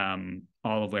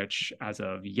 all of which, as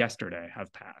of yesterday,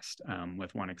 have passed,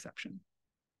 with one exception.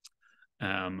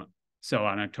 So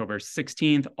on October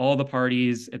 16th, all the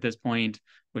parties at this point,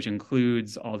 which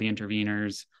includes all the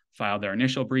interveners, filed their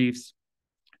initial briefs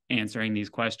answering these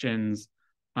questions.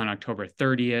 On October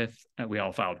 30th, we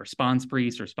all filed response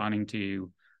briefs responding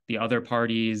to the other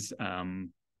parties,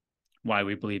 why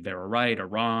we believe they were right or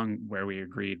wrong, where we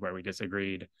agreed, where we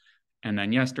disagreed. And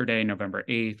then yesterday, November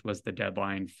 8th, was the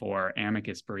deadline for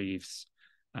amicus briefs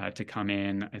to come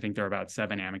in. I think there were about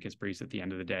 7 amicus briefs at the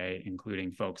end of the day,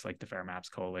 including folks like the Fair Maps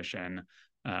Coalition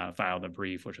filed a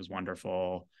brief, which was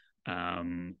wonderful.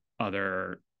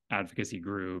 Other advocacy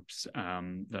groups,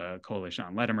 the Coalition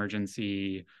on Lead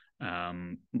Emergency,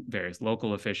 various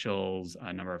local officials,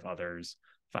 a number of others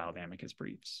filed amicus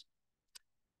briefs.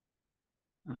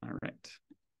 All right.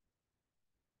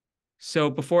 So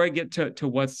before I get to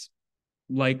what's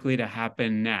likely to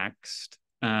happen next,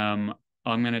 I'm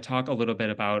going to talk a little bit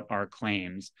about our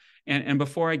claims. And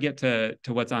before I get to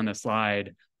what's on the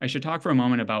slide, I should talk for a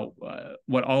moment about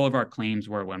what all of our claims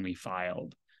were when we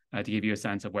filed, to give you a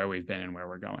sense of where we've been and where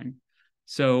we're going.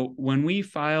 So when we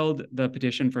filed the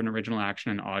petition for an original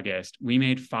action in August, we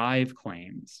made 5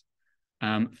 claims,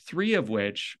 3 of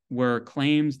which were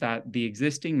claims that the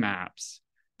existing maps,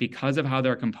 because of how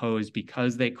they're composed,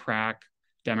 because they crack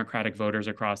Democratic voters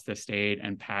across the state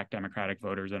and pack Democratic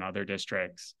voters in other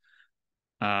districts,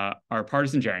 are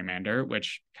partisan gerrymander,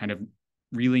 which kind of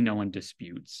really no one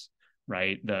disputes,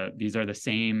 right? These are the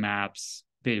same maps,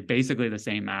 basically the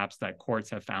same maps that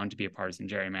courts have found to be a partisan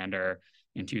gerrymander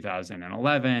in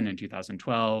 2011, in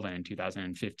 2012, and in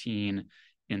 2015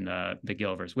 in the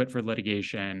Gill versus Whitford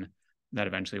litigation that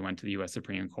eventually went to the US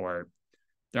Supreme Court.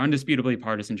 They're undisputably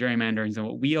partisan gerrymandering. And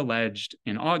what we alleged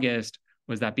in August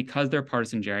was that because they're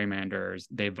partisan gerrymanders,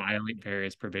 they violate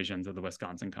various provisions of the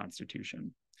Wisconsin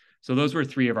Constitution. So those were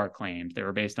 3 of our claims. They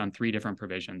were based on 3 different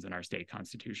provisions in our state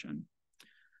constitution.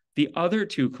 The other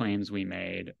 2 claims we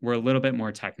made were a little bit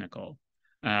more technical.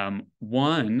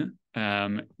 One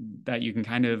that you can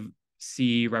kind of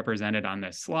see represented on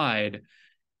this slide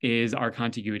is our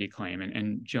contiguity claim.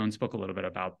 And Joan spoke a little bit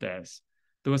about this.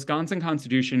 The Wisconsin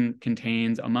Constitution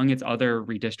contains, among its other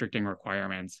redistricting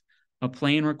requirements, a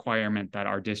plain requirement that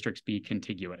our districts be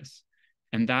contiguous.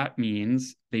 And that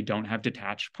means they don't have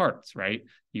detached parts, right?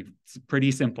 It's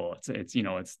pretty simple. It's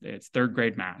 3rd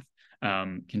grade math.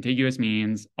 Contiguous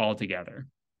means all together.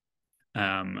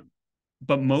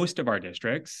 But most of our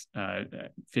districts,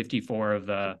 54 of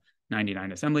the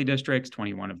 99 assembly districts,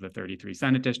 21 of the 33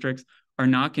 Senate districts, are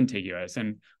not contiguous.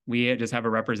 And we just have a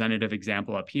representative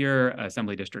example up here,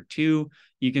 Assembly District 2.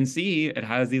 You can see it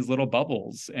has these little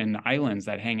bubbles and islands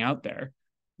that hang out there.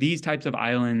 These types of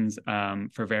islands,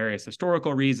 for various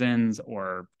historical reasons,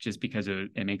 or just because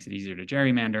it makes it easier to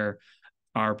gerrymander,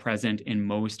 are present in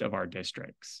most of our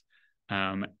districts.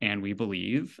 And we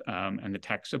believe, and the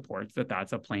text supports, that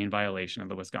that's a plain violation of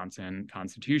the Wisconsin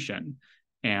Constitution.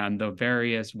 And the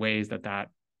various ways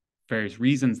various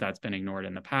reasons that's been ignored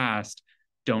in the past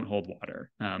don't hold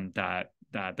water, that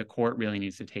the court really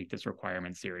needs to take this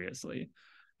requirement seriously,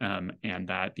 and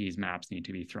that these maps need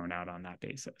to be thrown out on that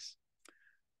basis.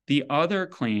 The other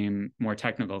claim, more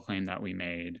technical claim that we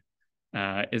made,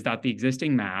 is that the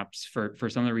existing maps, for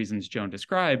some of the reasons Joan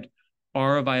described,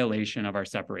 are a violation of our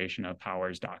separation of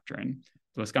powers doctrine.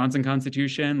 The Wisconsin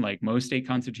Constitution, like most state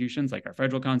constitutions, like our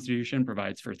federal constitution,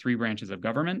 provides for 3 branches of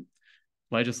government: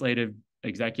 legislative,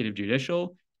 executive,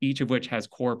 judicial, each of which has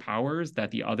core powers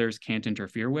that the others can't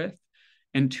interfere with.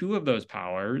 And 2 of those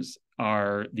powers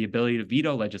are the ability to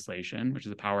veto legislation, which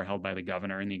is a power held by the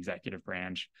governor in the executive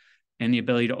branch, and the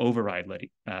ability to override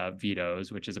vetoes,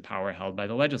 which is a power held by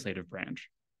the legislative branch.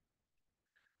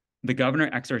 The governor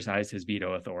exercised his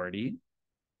veto authority.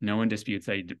 No one disputes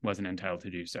that he wasn't entitled to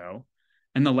do so.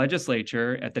 And the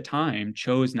legislature at the time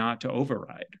chose not to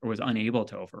override, or was unable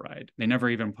to override. They never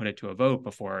even put it to a vote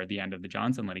before the end of the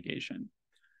Johnson litigation.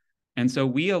 And so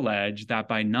we allege that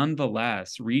by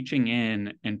nonetheless reaching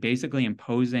in and basically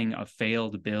imposing a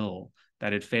failed bill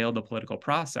that had failed the political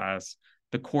process,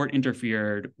 the court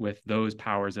interfered with those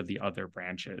powers of the other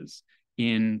branches.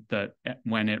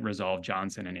 When it resolved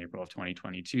Johnson in April of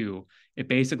 2022, it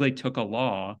basically took a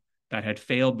law that had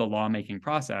failed the lawmaking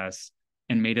process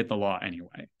and made it the law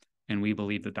anyway. And we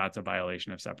believe that that's a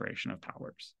violation of separation of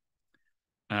powers.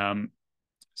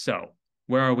 So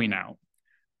where are we now?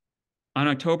 On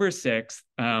October 6th,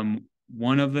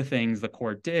 one of the things the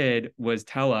court did was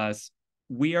tell us,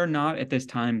 we are not at this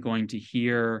time going to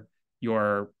hear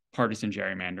your partisan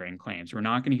gerrymandering claims. We're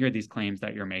not going to hear these claims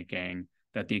that you're making,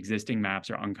 that the existing maps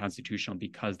are unconstitutional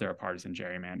because they're a partisan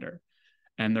gerrymander.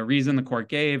 And the reason the court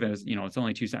gave, is, it's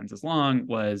only 2 sentences long,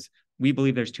 was we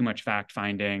believe there's too much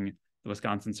fact-finding. The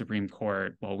Wisconsin Supreme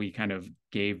Court, while we kind of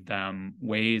gave them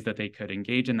ways that they could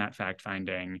engage in that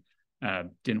fact-finding,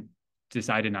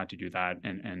 decided not to do that.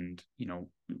 And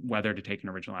whether to take an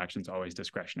original action is always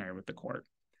discretionary with the court.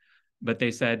 But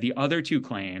they said the other 2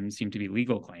 claims seem to be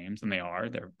legal claims, and they are.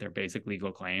 They're basic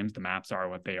legal claims. The maps are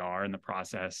what they are, and the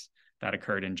process that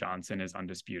occurred in Johnson is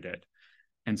undisputed.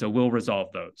 And so we'll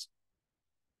resolve those.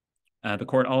 The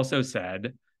court also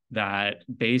said that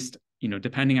based,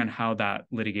 depending on how that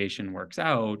litigation works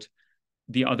out,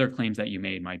 the other claims that you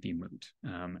made might be moot.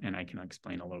 And I can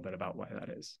explain a little bit about why that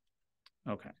is.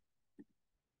 Okay.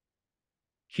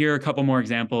 Here are a couple more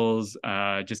examples,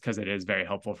 just because it is very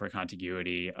helpful for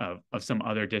contiguity of some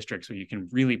other districts where you can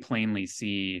really plainly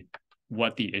see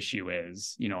what the issue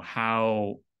is,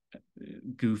 how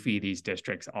goofy these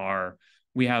districts are.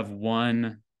 We have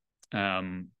one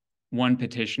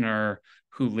petitioner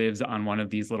who lives on one of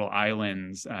these little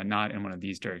islands, not in one of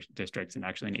these districts, and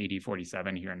actually in AD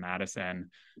 47 here in Madison,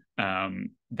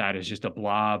 that is just a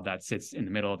blob that sits in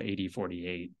the middle of AD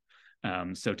 48.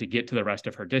 So to get to the rest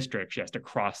of her district, she has to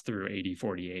cross through AD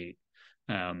 48.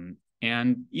 And, I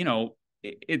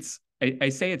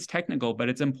say it's technical, but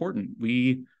it's important.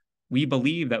 We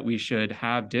believe that we should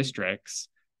have districts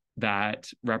that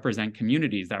represent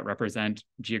communities, that represent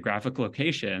geographic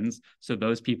locations, so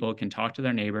those people can talk to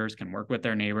their neighbors, can work with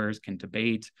their neighbors, can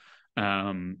debate,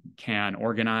 can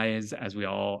organize, as we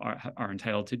all are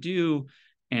entitled to do,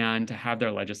 and to have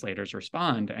their legislators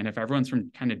respond. And if everyone's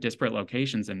from kind of disparate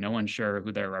locations and no one's sure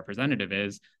who their representative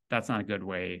is, that's not a good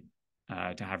way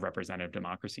to have representative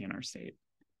democracy in our state.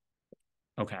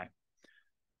 Okay.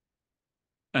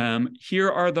 Here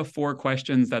are the 4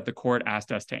 questions that the court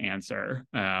asked us to answer.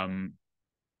 And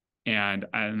then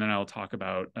I'll talk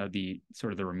about the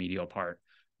remedial part.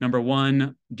 Number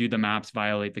 1, do the maps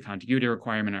violate the contiguity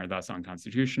requirement and are thus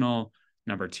unconstitutional?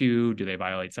 Number 2, do they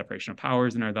violate separation of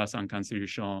powers and are thus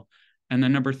unconstitutional? And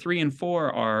then number 3 and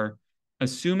 4 are,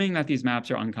 assuming that these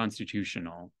maps are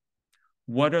unconstitutional,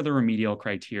 what are the remedial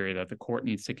criteria that the court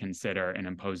needs to consider in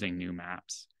imposing new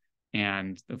maps?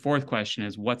 And the 4th question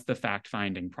is, what's the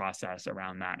fact-finding process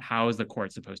around that? How is the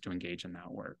court supposed to engage in that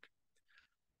work?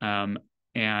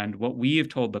 And what we have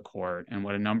told the court, and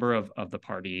what a number of the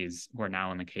parties who are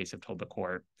now in the case have told the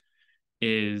court,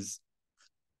 is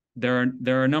there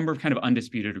are a number of kind of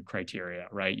undisputed criteria,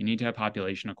 right? You need to have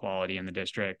population equality in the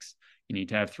districts. You need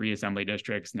to have 3 assembly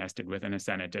districts nested within a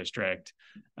Senate district.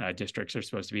 Districts are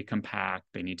supposed to be compact.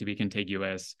 They need to be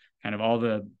contiguous, kind of all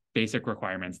the basic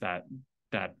requirements that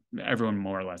everyone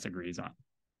more or less agrees on.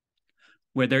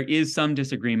 Where there is some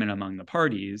disagreement among the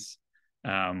parties,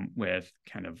 with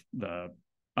kind of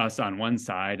us on one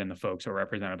side and the folks who are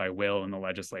represented by Will in the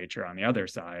legislature on the other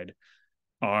side,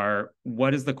 are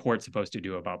what is the court supposed to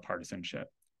do about partisanship?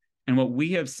 And what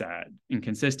we have said, and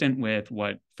consistent with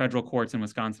what federal courts in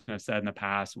Wisconsin have said in the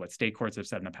past, what state courts have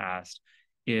said in the past,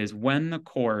 is when the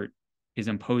court is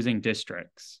imposing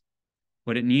districts,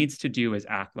 what it needs to do is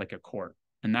act like a court.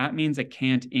 And that means it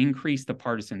can't increase the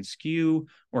partisan skew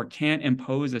or can't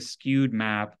impose a skewed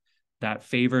map that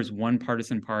favors one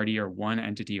partisan party or one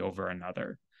entity over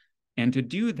another. And to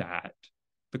do that,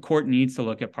 the court needs to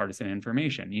look at partisan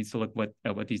information, needs to look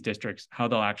at what these districts, how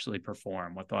they'll actually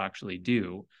perform, what they'll actually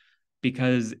do,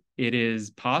 because it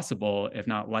is possible, if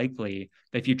not likely,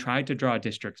 that if you tried to draw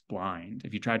districts blind,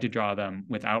 if you tried to draw them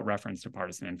without reference to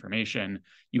partisan information,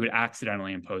 you would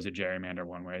accidentally impose a gerrymander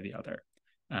one way or the other.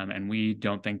 And we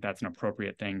don't think that's an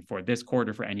appropriate thing for this court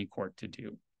or for any court to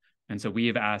do. And so we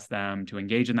have asked them to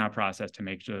engage in that process to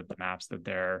make sure that the maps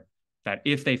that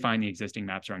if they find the existing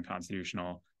maps are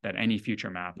unconstitutional, that any future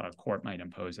map a court might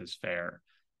impose is fair.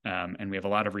 And we have a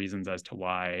lot of reasons as to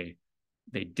why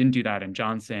they didn't do that in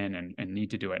Johnson and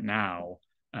need to do it now.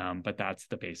 But that's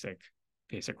the basic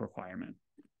requirement.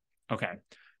 Okay,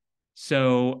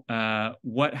 so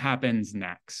what happens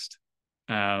next?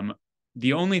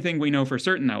 The only thing we know for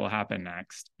certain that will happen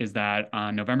next is that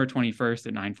on November 21st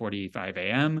at 9:45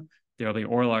 a.m., there will be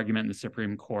oral argument in the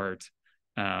Supreme Court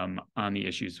on the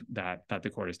issues that the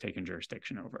court has taken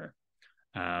jurisdiction over.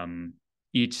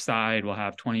 Each side will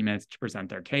have 20 minutes to present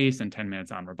their case and 10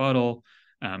 minutes on rebuttal.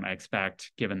 I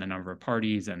expect, given the number of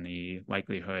parties and the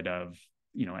likelihood of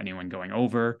anyone going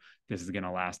over, this is going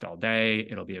to last all day.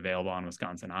 It'll be available on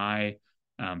Wisconsin Eye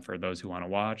for those who want to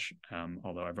watch,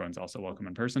 although everyone's also welcome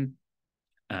in person.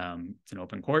 It's an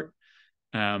open court.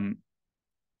 And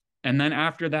then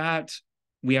after that,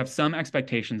 we have some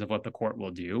expectations of what the court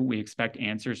will do. We expect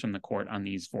answers from the court on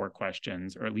these 4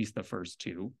 questions, or at least the first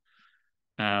 2.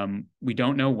 We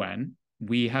don't know when.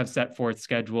 We have set forth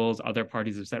schedules. Other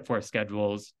parties have set forth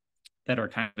schedules that are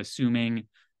kind of assuming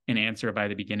an answer by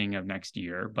the beginning of next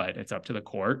year, but it's up to the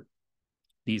court.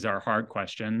 These are hard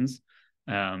questions.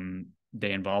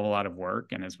 They involve a lot of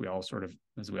work. And as we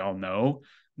all know,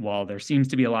 while there seems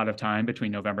to be a lot of time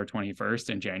between November 21st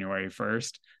and January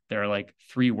 1st, there are like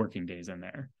 3 working days in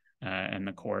there. And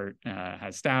the court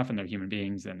has staff and they're human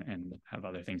beings and have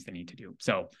other things they need to do.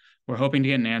 So we're hoping to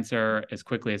get an answer as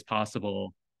quickly as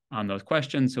possible. on those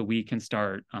questions so we can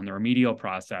start on the remedial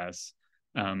process,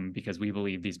 because we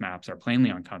believe these maps are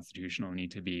plainly unconstitutional and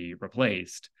need to be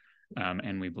replaced.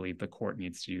 And we believe the court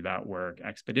needs to do that work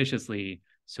expeditiously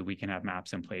so we can have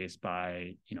maps in place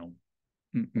by,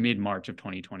 mid-March of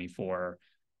 2024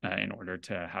 in order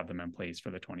to have them in place for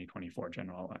the 2024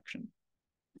 general election.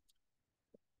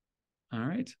 All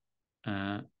right.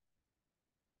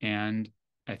 And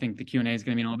I think the Q&A is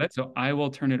going to be in a little bit. So I will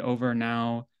turn it over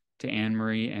now to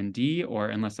Annemarie and Dee, or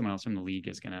unless someone else from the league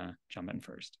is going to jump in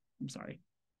first. I'm sorry.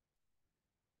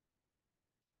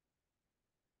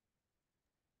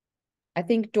 I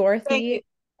think Dorothy,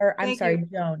 or I'm sorry, you.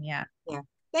 Joan, yeah. Yeah.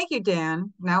 Thank you,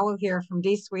 Dan. Now we'll hear from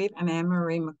Dee Sweet and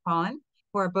Annemarie McCllelan,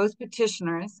 who are both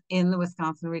petitioners in the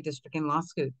Wisconsin Redistricting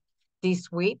lawsuit. Dee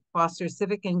Sweet fosters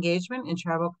civic engagement in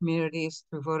tribal communities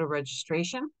through voter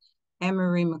registration.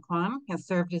 Annemarie McCllelan has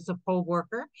served as a poll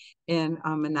worker in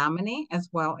Menominee as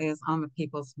well as on the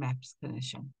People's Maps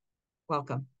Commission.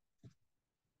 Welcome.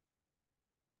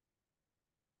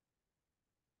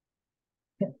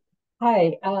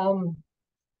 Hi.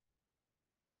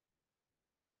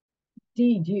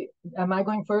 Dee, am I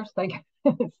going first? I guess.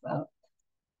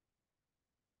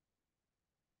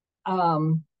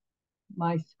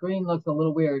 My screen looks a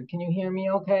little weird. Can you hear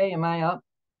me okay? Am I up?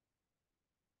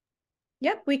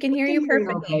 Yep, we can hear you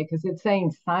perfectly. Okay, because it's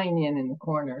saying sign in the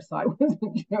corner, so I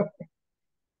wasn't sure.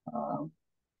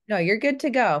 No, you're good to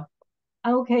go.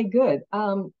 Okay, good.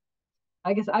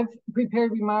 I guess I've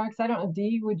prepared remarks. I don't know,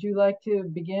 Dee, would you like to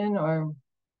begin or?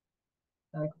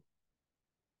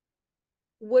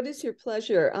 What is your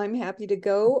pleasure? I'm happy to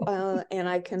go, and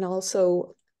I can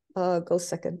also go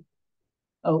second.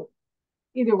 Oh,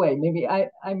 either way, maybe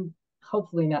I'm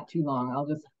hopefully not too long. I'll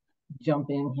just jump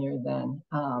in here then.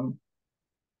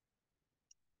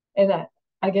 And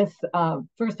I guess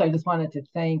first I just wanted to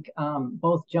thank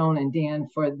both Joan and Dan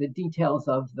for the details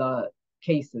of the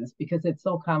cases because it's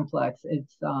so complex.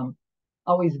 It's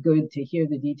always good to hear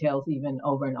the details even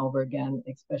over and over again,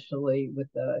 especially with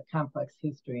the complex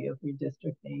history of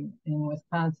redistricting in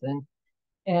Wisconsin.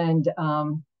 And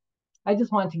I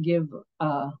just want to give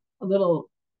a little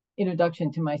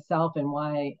introduction to myself and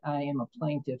why I am a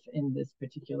plaintiff in this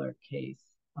particular case.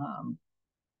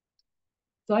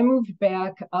 So I moved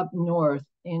back up north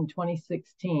in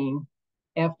 2016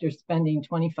 after spending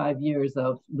 25 years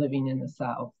of living in the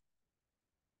South.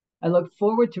 I looked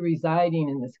forward to residing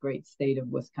in this great state of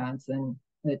Wisconsin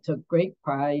that took great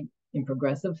pride in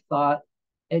progressive thought,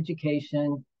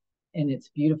 education, and its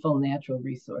beautiful natural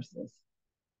resources.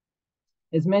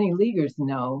 As many leaguers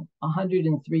know,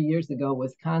 103 years ago,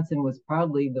 Wisconsin was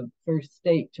proudly the first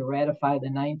state to ratify the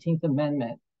 19th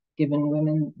Amendment, giving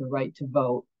women the right to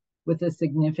vote, with a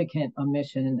significant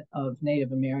omission of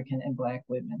Native American and Black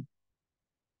women.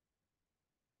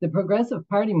 The Progressive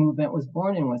Party movement was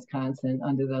born in Wisconsin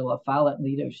under the La Follette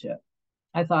leadership.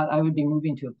 I thought I would be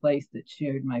moving to a place that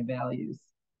shared my values.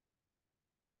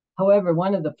 However,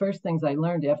 one of the first things I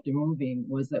learned after moving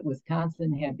was that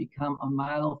Wisconsin had become a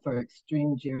model for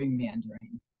extreme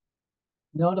gerrymandering.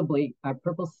 Notably, our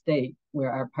purple state,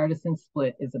 where our partisan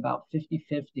split is about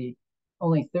 50-50,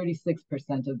 only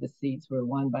 36% of the seats were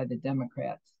won by the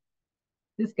Democrats.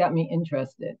 This got me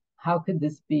interested. How could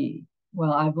this be?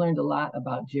 Well, I've learned a lot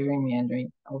about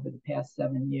gerrymandering over the past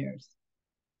 7 years.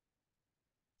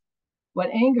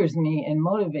 What angers me and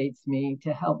motivates me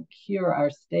to help cure our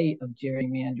state of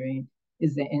gerrymandering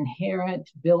is the inherent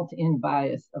built-in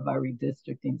bias of our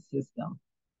redistricting system.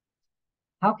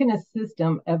 How can a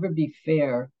system ever be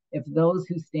fair if those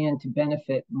who stand to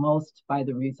benefit most by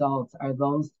the results are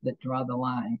those that draw the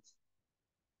lines?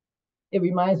 It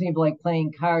reminds me of like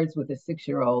playing cards with a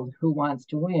 6-year-old who wants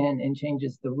to win and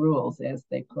changes the rules as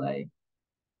they play.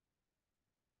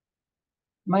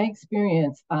 My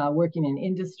experience working in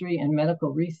industry and medical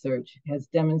research has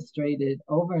demonstrated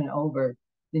over and over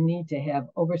the need to have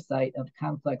oversight of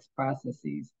complex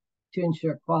processes to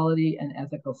ensure quality and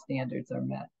ethical standards are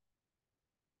met.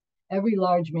 Every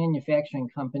large manufacturing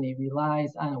company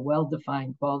relies on a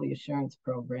well-defined quality assurance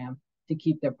program to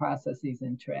keep their processes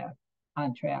on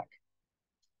track.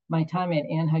 My time at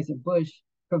Anheuser-Busch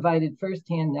provided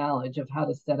firsthand knowledge of how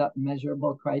to set up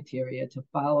measurable criteria to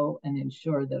follow and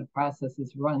ensure that a process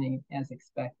is running as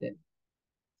expected.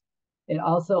 It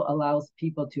also allows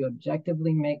people to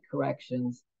objectively make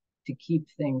corrections to keep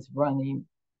things running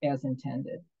as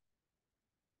intended.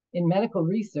 In medical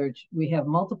research, we have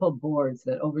multiple boards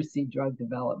that oversee drug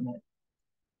development.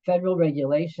 Federal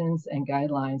regulations and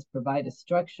guidelines provide a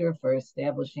structure for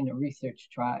establishing a research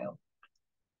trial.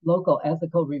 Local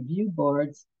ethical review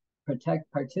boards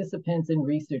protect participants in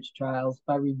research trials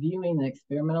by reviewing the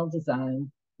experimental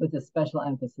design, with a special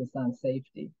emphasis on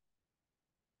safety.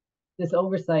 This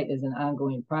oversight is an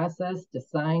ongoing process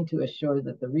designed to assure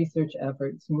that the research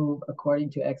efforts move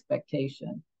according to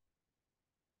expectation.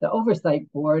 The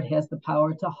Oversight Board has the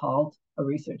power to halt a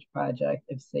research project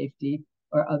if safety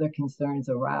or other concerns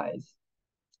arise.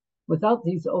 Without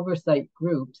these oversight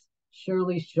groups,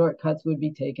 surely shortcuts would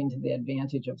be taken to the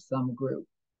advantage of some group.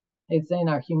 It's in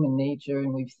our human nature,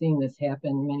 and we've seen this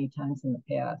happen many times in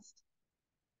the past.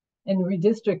 And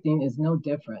redistricting is no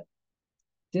different.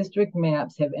 District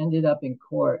maps have ended up in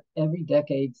court every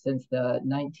decade since the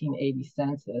 1980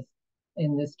 census,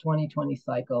 and this 2020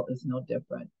 cycle is no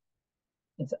different.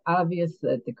 It's obvious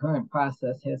that the current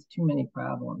process has too many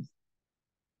problems.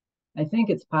 I think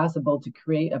it's possible to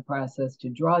create a process to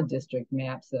draw district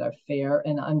maps that are fair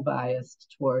and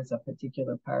unbiased towards a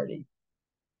particular party.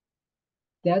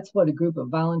 That's what a group of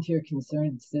volunteer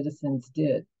concerned citizens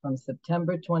did. From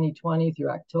September 2020 through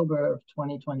October of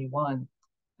 2021,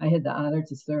 I had the honor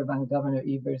to serve on Governor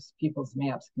Evers' People's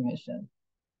Maps Commission.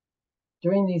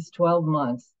 During these 12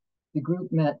 months, the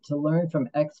group met to learn from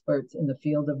experts in the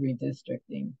field of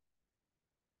redistricting.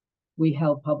 We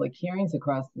held public hearings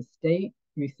across the state,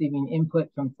 receiving input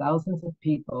from thousands of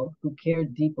people who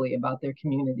cared deeply about their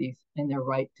communities and their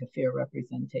right to fair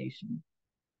representation.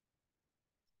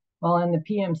 While on the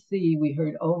PMC, we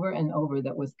heard over and over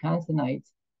that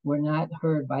Wisconsinites were not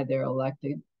heard by their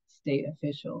elected state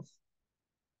officials.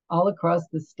 All across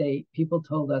the state, people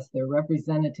told us their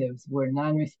representatives were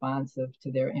non-responsive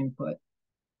to their input.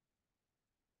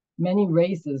 Many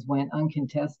races went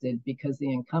uncontested because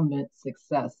the incumbent's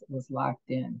success was locked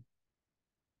in.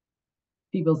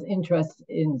 People's interest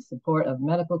in support of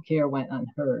medical care went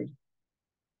unheard.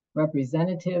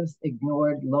 Representatives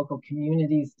ignored local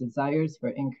communities' desires for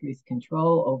increased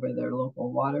control over their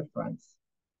local waterfronts.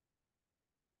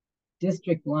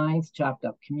 District lines chopped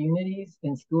up communities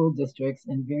and school districts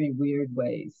in very weird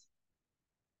ways.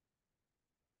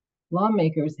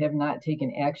 Lawmakers have not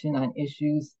taken action on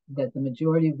issues that the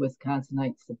majority of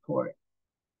Wisconsinites support.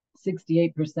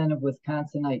 68% of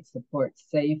Wisconsinites support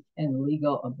safe and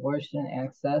legal abortion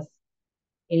access.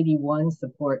 81%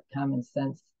 support common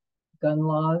sense gun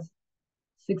laws.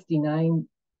 69%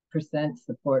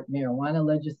 support marijuana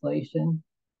legislation.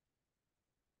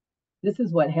 This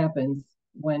is what happens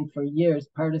when, for years,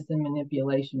 partisan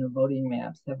manipulation of voting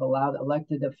maps have allowed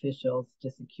elected officials to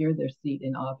secure their seat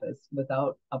in office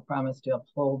without a promise to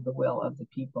uphold the will of the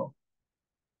people.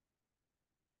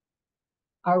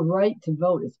 Our right to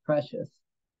vote is precious.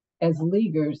 As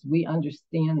leaguers, we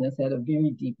understand this at a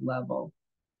very deep level.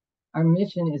 Our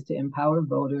mission is to empower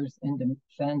voters and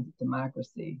defend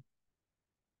democracy.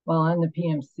 While on the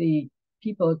PMC,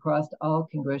 people across all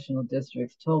congressional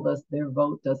districts told us their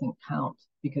vote doesn't count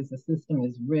because the system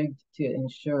is rigged to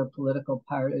ensure political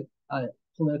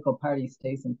party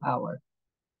stays in power.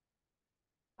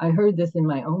 I heard this in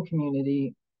my own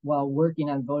community while working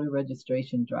on voter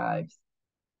registration drives.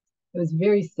 It was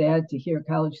very sad to hear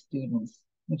college students,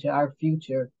 which are our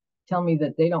future, tell me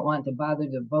that they don't want to bother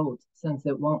to vote since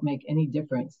it won't make any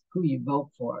difference who you vote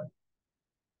for.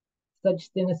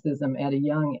 Such cynicism at a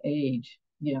young age,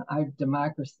 our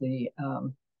democracy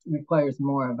requires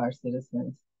more of our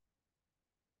citizens.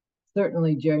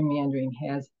 Certainly, gerrymandering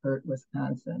has hurt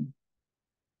Wisconsin.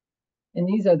 And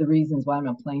these are the reasons why I'm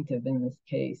a plaintiff in this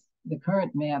case. The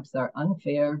current maps are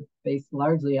unfair, based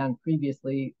largely on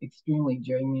previously extremely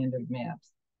gerrymandered maps.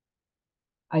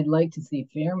 I'd like to see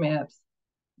fair maps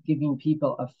giving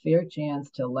people a fair chance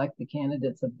to elect the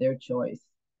candidates of their choice.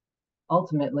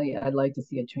 Ultimately, I'd like to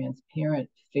see a transparent,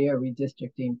 fair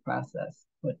redistricting process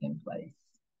put in place.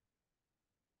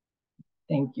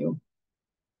 Thank you.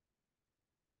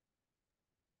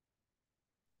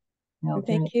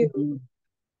 Thank you.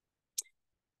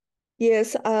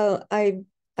 Yes, I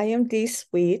am Dee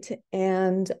Sweet,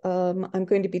 and I'm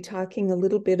going to be talking a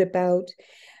little bit about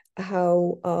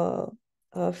how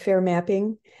fair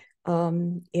mapping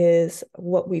is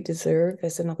what we deserve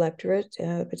as an electorate,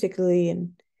 particularly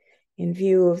in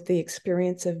view of the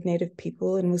experience of Native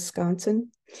people in Wisconsin.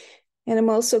 And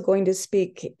I'm also going to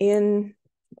speak in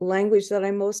language that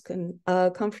I'm most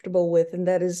comfortable with, and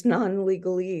that is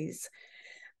non-legalese.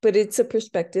 But it's a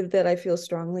perspective that I feel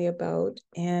strongly about,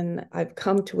 and I've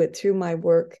come to it through my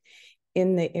work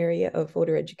in the area of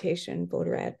voter education,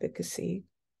 voter advocacy.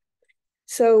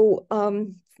 So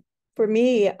for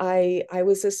me, I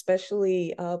was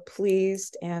especially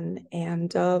pleased and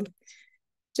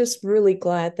just really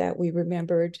glad that we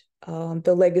remembered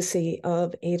the legacy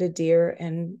of Ada Deer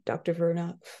and Dr.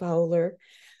 Verna Fowler,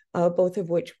 both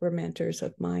of which were mentors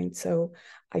of mine. So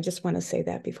I just want to say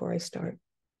that before I start.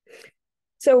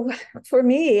 So for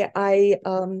me,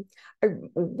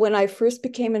 when I first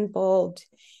became involved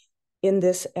in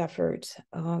this effort,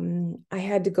 I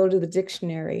had to go to the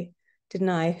dictionary, didn't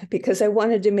I? Because I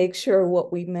wanted to make sure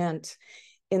what we meant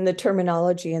in the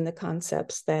terminology and the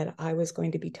concepts that I was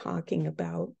going to be talking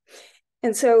about.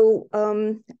 And so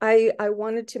I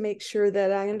wanted to make sure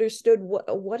that I understood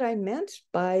what I meant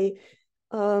by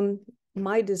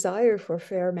my desire for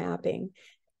fair mapping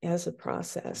as a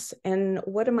process, and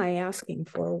what am I asking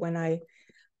for when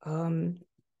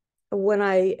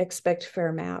I expect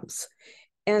fair maps.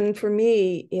 And for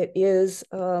me, it is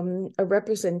a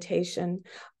representation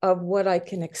of what I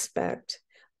can expect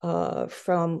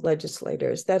from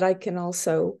legislators, that I can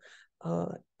also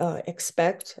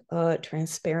expect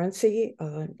transparency,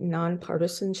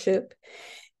 nonpartisanship,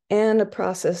 and a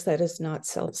process that is not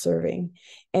self-serving.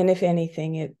 And if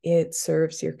anything, it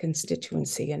serves your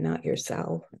constituency and not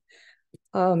yourself.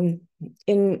 In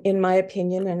my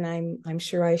opinion, and I'm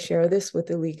sure I share this with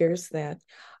the leaguers, that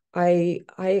I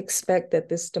expect that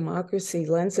this democracy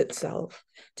lends itself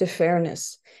to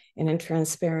fairness and in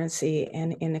transparency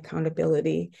and in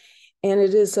accountability. And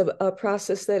it is a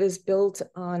process that is built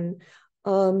on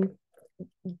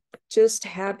just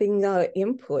having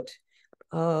input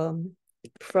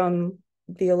from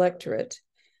the electorate,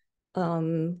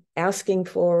 asking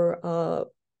for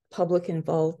public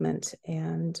involvement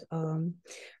and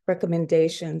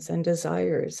recommendations and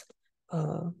desires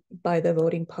by the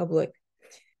voting public.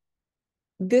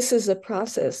 This is a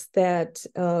process that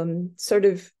sort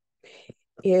of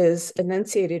is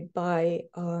enunciated by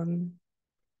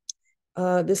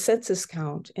the census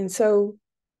count. And so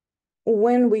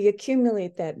when we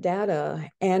accumulate that data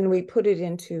and we put it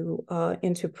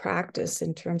into practice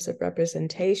in terms of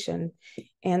representation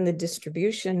and the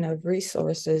distribution of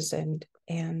resources and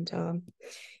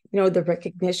the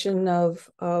recognition of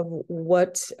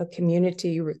what a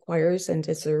community requires and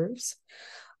deserves,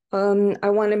 I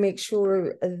want to make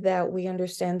sure that we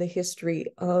understand the history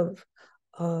of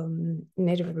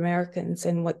Native Americans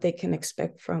and what they can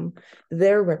expect from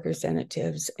their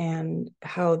representatives and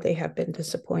how they have been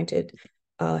disappointed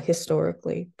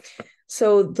historically.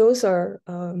 So those are,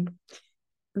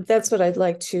 that's what I'd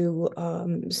like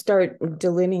to start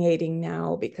delineating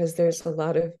now, because there's a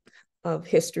lot of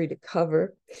history to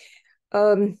cover.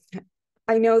 I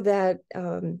know that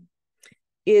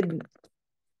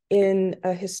in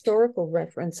a historical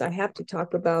reference, I have to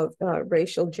talk about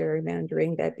racial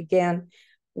gerrymandering that began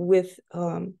with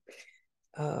a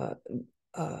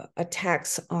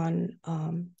tax on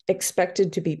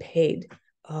expected to be paid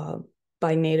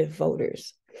by Native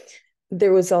voters.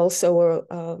 There was also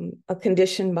a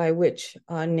condition by which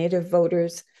Native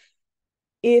voters,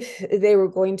 if they were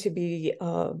going to be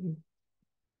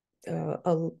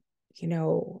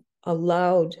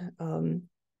allowed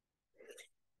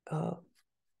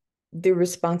the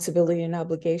responsibility and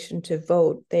obligation to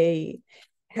vote, they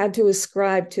had to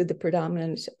ascribe to the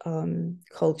predominant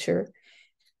culture.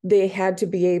 They had to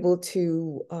be able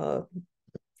to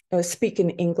speak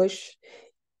in English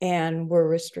and were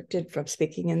restricted from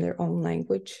speaking in their own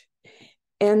language.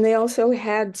 And they also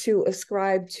had to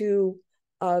ascribe to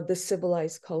the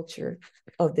civilized culture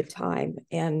of the time.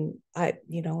 And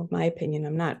in my opinion,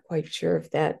 I'm not quite sure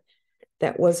if that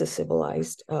was a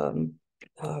civilized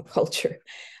culture.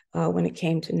 When it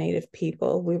came to Native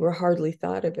people, we were hardly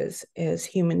thought of as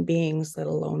human beings, let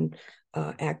alone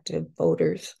active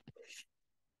voters.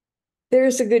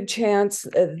 There's a good chance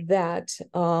that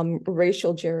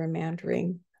racial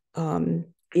gerrymandering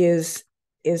is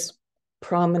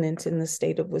prominent in the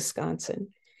state of Wisconsin.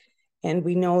 And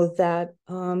we know that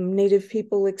Native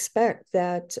people expect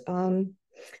that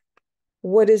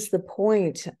what is the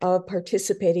point of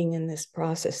participating in this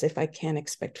process if I can't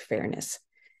expect fairness,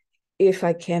 if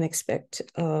I can't expect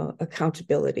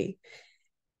accountability,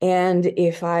 and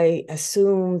if I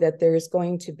assume that there's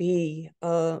going to be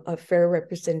a fair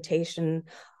representation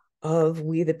of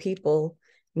we the people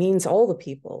means all the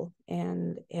people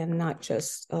and not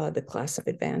just the class of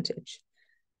advantage.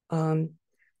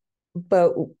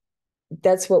 But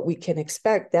that's what we can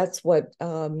expect. That's what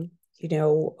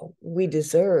we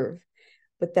deserve,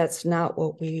 but that's not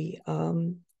what we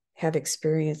have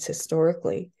experienced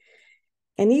historically.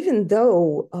 And even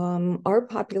though our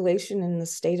population in the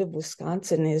state of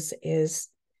Wisconsin is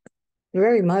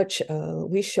very much,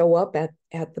 we show up at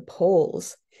the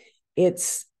polls,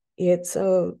 it's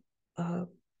a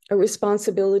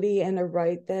responsibility and a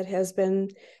right that has been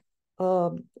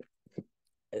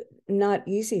not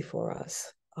easy for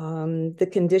us. The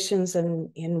conditions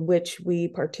in which we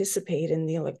participate in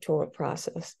the electoral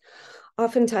process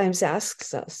oftentimes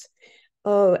asks us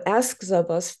asks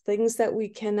of us things that we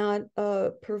cannot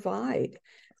provide.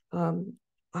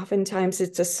 Oftentimes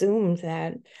it's assumed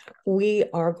that we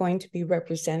are going to be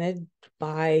represented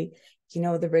by,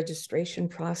 the registration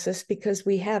process because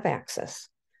we have access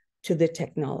to the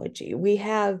technology. We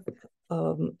have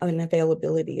an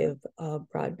availability of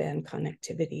broadband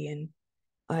connectivity. And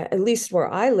at least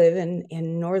where I live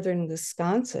in northern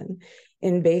Wisconsin,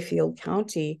 in Bayfield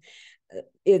County,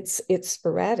 it's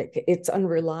sporadic, it's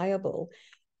unreliable.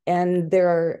 And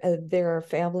there are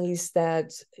families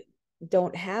that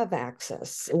don't have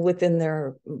access within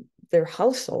their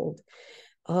household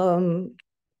to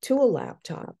a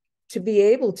laptop to be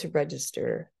able to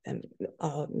register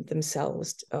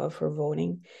themselves for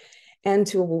voting, and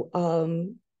to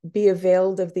be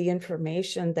availed of the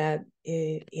information that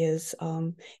is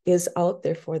out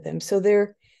there for them. So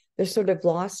they're sort of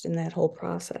lost in that whole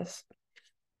process.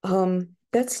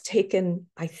 That's taken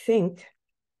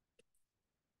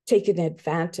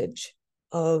advantage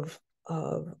of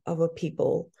a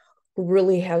people who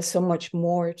really have so much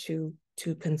more to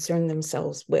concern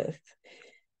themselves with.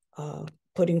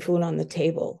 Putting food on the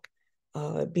table,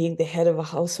 being the head of a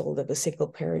household of a single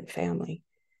parent family,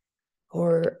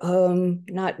 or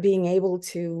not being able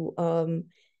to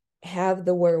have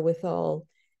the wherewithal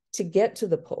to get to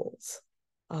the polls.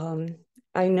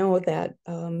 I know that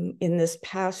in this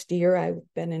past year, I've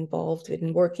been involved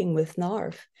in working with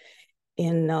NARF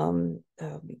in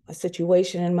a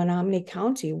situation in Menominee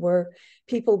County where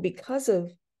people, because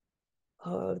of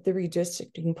the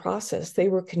redistricting process, they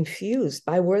were confused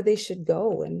by where they should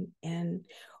go and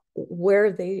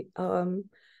where they,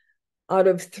 out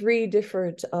of 3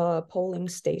 different polling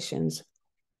stations,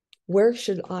 where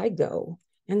should I go?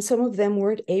 And some of them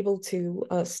weren't able to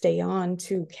stay on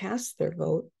to cast their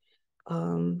vote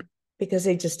because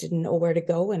they just didn't know where to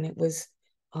go, and it was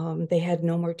they had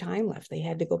no more time left. They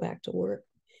had to go back to work.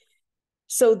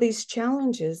 So these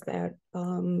challenges that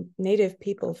Native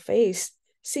people face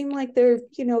seem like they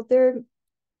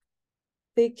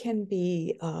can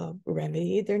be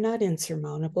remedied. They're not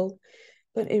insurmountable,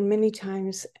 but in many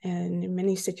times and in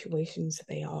many situations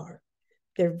they are.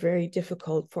 They're very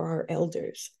difficult for our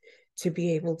elders to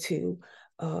be able to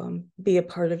be a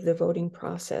part of the voting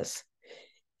process.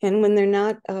 And when they're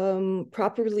not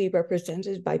properly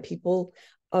represented by people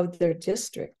of their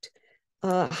district,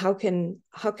 how can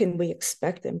we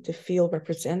expect them to feel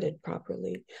represented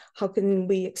properly? How can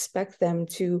we expect them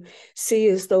to see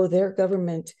as though their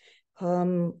government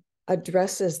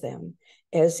addresses them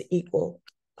as equal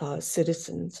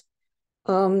citizens?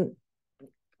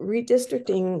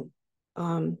 Redistricting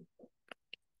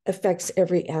affects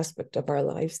every aspect of our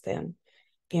lives then.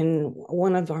 In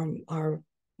one of our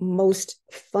most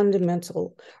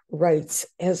fundamental rights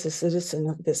as a citizen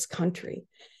of this country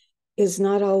is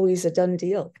not always a done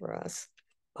deal for us.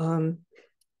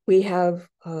 We have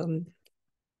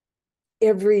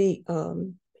every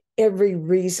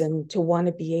reason to want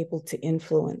to be able to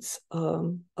influence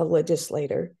a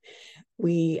legislator.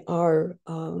 We are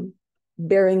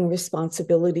bearing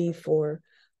responsibility for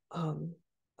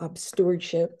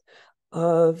stewardship,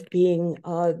 of being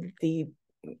the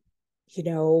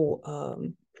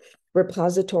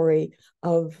repository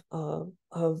of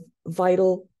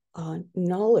vital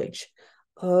knowledge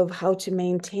of how to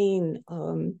maintain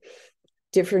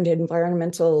different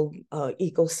environmental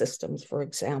ecosystems, for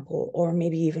example, or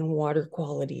maybe even water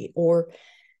quality, or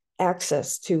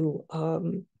access to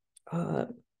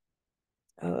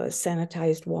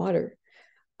sanitized water.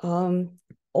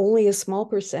 Only a small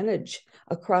percentage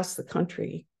across the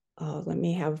country, let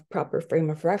me have proper frame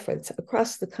of reference,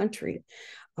 across the country,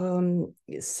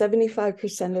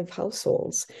 75% of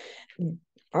households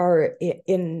are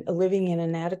living in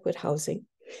inadequate housing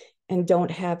and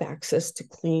don't have access to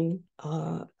clean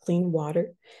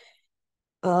water.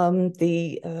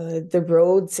 The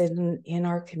roads in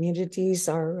our communities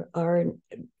are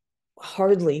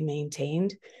hardly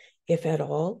maintained, if at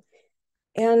all.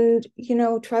 And,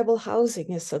 tribal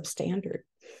housing is substandard.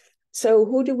 So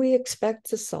who do we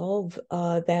expect to solve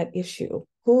that issue?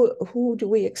 Who do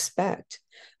we expect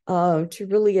to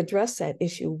really address that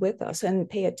issue with us and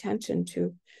pay attention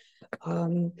to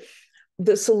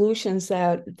the solutions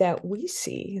that we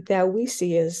see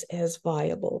as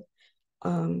viable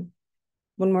when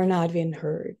we're not even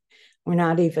heard? We're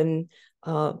not even,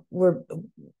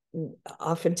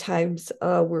 oftentimes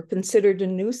we're considered a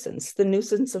nuisance, the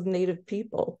nuisance of Native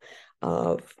people,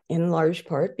 in large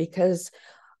part because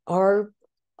our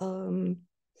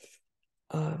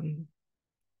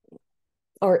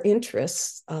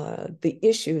interests, the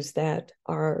issues that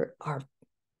are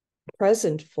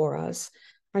present for us,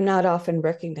 are not often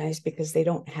recognized because they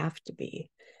don't have to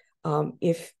be.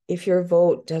 If your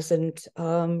vote doesn't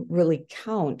really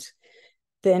count,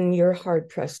 then you're hard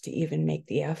pressed to even make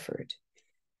the effort.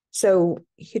 So,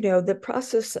 the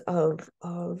process of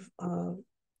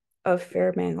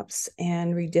fair maps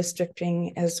and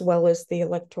redistricting, as well as the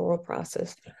electoral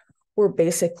process, were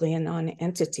basically a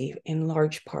non-entity in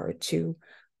large part to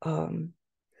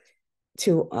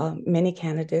many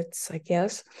candidates, I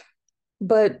guess.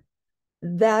 But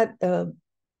that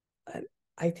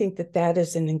I think that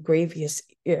is an egregious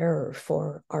error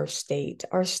for our state.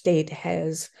 Our state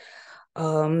has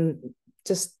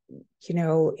just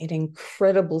an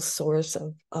incredible source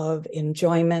of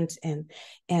enjoyment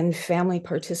and family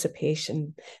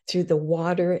participation through the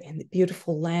water and the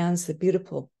beautiful lands, the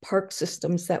beautiful park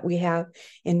systems that we have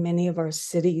in many of our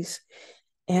cities.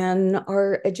 And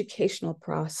our educational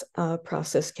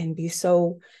process can be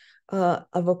so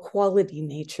of a quality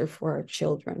nature for our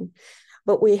children.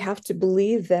 But we have to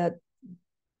believe that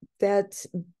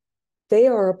they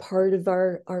are a part of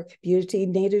our community.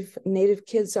 Native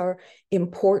kids are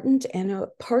important and a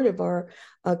part of our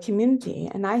community.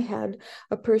 And I had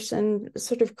a person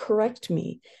sort of correct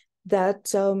me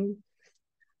that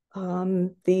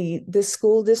the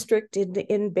school district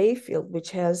in Bayfield,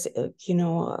 which has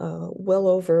well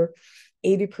over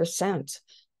 80%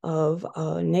 of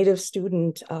Native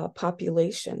student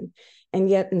population, and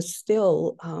yet and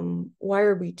still, why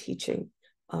are we teaching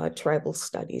tribal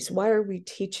studies? Why are we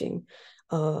teaching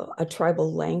a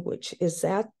tribal language? Is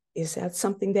that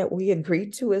something that we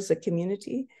agreed to as a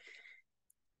community?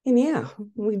 And yeah,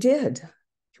 we did.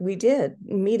 We did,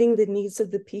 meeting the needs of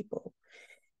the people,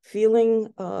 feeling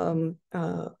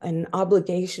an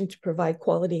obligation to provide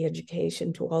quality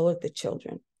education to all of the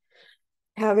children,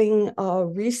 having a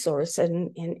resource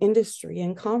and industry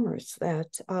and commerce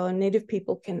that Native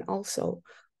people can also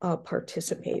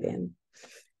participate in.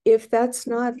 If that's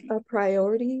not a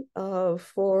priority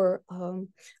for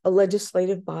a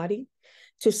legislative body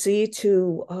to see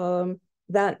to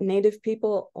that Native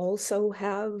people also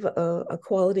have a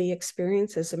quality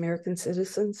experience as American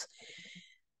citizens,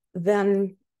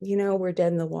 then, we're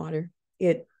dead in the water.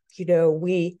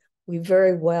 We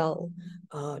very well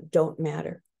don't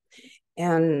matter.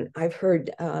 And I've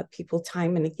heard people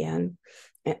time and again,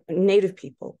 Native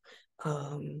people,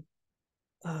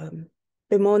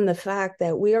 bemoan the fact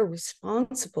that we are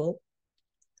responsible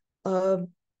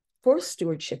for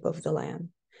stewardship of the land,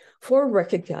 for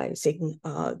recognizing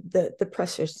the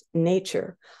precious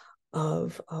nature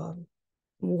of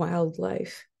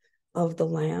wildlife, of the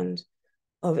land,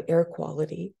 of air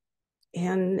quality.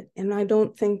 And I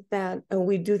don't think that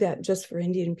we do that just for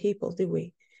Indian people, do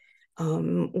we?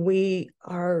 We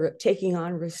are taking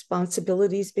on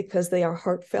responsibilities because they are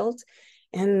heartfelt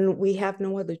and we have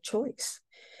no other choice.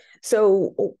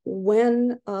 So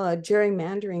when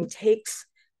gerrymandering takes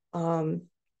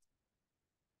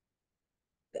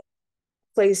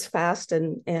plays fast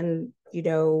and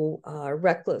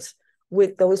reckless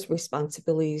with those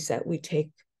responsibilities that we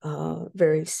take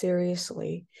very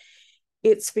seriously,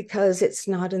 it's because it's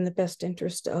not in the best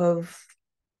interest of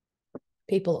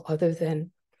people other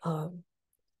than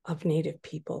of Native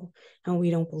people, and we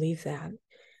don't believe that.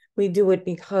 We do it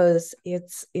because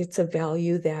it's a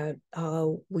value that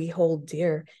we hold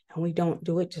dear, and we don't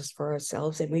do it just for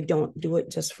ourselves, and we don't do it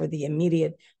just for the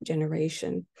immediate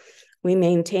generation. We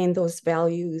maintain those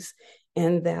values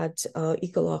and that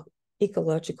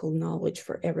ecological knowledge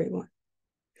for everyone.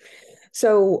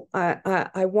 So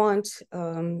I want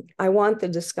the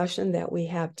discussion that we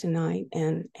have tonight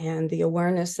and the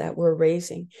awareness that we're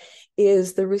raising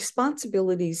is the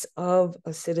responsibilities of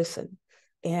a citizen.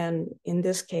 And in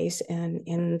this case, and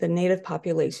in the Native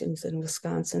populations in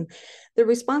Wisconsin, the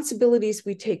responsibilities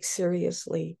we take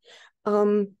seriously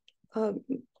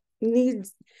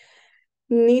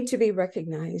need to be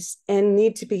recognized and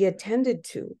need to be attended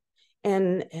to.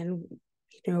 And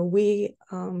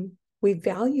we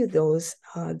value those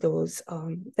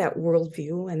that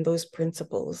worldview and those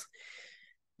principles,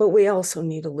 but we also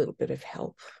need a little bit of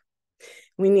help.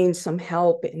 We need some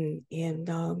help in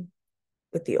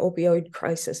with the opioid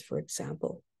crisis, for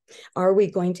example. Are we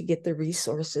going to get the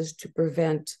resources to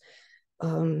prevent?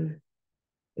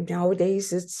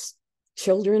 Nowadays, it's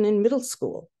children in middle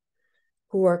school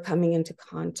who are coming into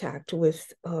contact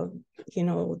with,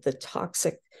 the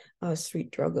toxic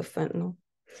street drug of fentanyl.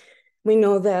 We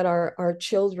know that our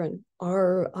children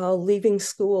are leaving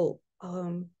school,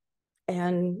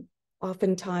 and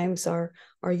oftentimes our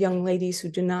young ladies who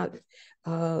do not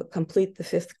complete the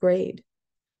 5th grade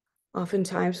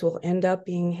oftentimes will end up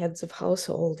being heads of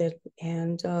household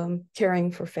and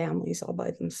caring for families all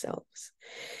by themselves.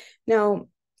 Now,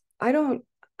 I don't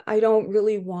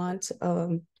really want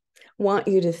want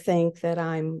you to think that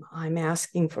I'm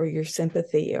asking for your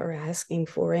sympathy or asking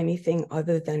for anything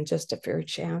other than just a fair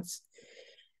chance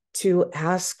to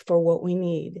ask for what we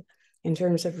need in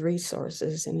terms of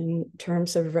resources and in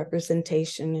terms of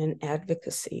representation and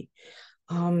advocacy.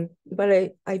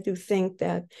 But I do think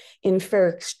that in fair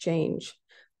exchange,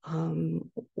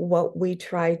 what we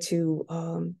try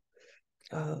to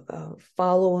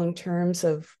follow in terms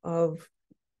of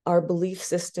our belief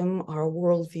system, our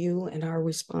worldview, and our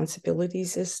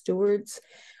responsibilities as stewards,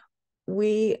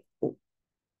 we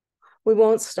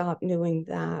won't stop doing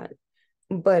that.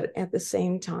 But at the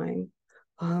same time,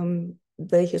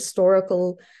 the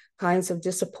historical kinds of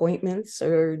disappointments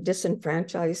or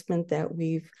disenfranchisement that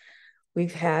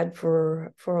we've had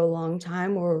for a long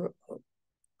time, or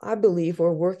I believe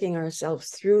we're working ourselves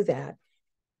through that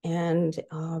and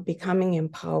becoming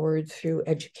empowered through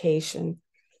education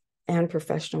and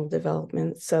professional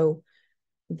development, so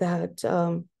that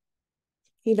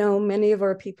many of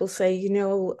our people say,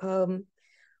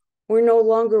 we're no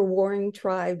longer warring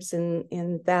tribes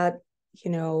in that,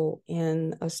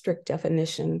 in a strict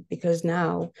definition, because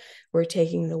now we're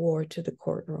taking the war to the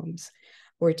courtrooms.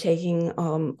 We're taking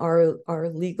our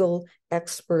legal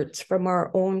experts from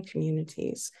our own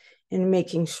communities and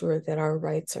making sure that our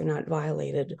rights are not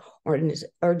violated or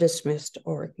dismissed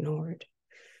or ignored.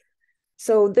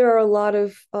 So there are a lot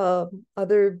of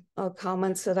other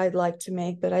comments that I'd like to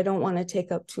make, but I don't want to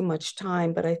take up too much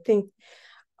time. But I think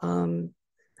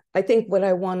what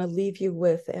I want to leave you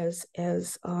with as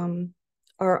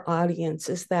our audience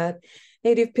is that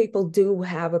Native people do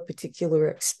have a particular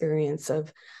experience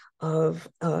of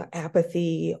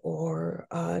apathy or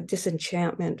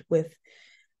disenchantment with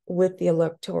the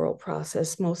electoral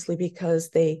process, mostly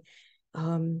because they're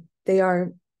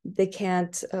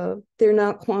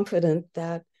not confident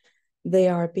that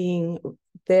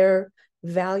their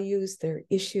values, their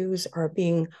issues are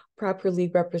being properly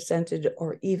represented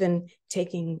or even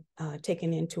taken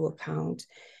into account.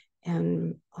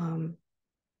 And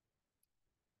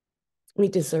we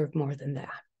deserve more than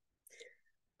that.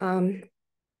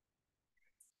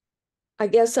 I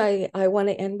guess I want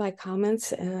to end my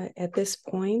comments at this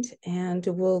point, and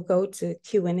we'll go to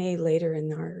Q&A later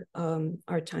in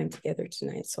our time together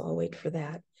tonight. So I'll wait for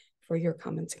that, for your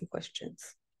comments and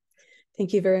questions.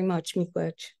 Thank you very much,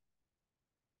 Miigwech.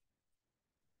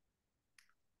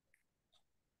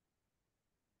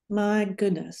 My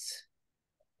goodness.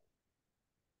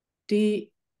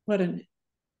 What an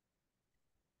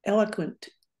eloquent,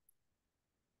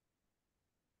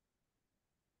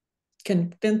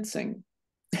 convincing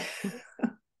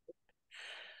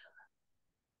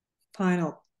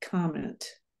final comment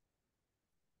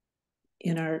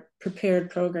in our prepared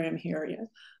program here.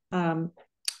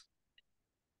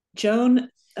 Joan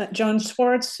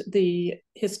Schwarz, the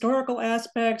historical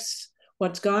aspects,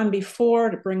 what's gone before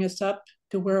to bring us up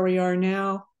to where we are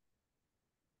now,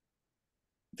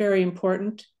 very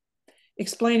important.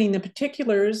 Explaining the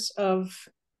particulars of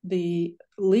the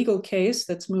legal case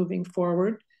that's moving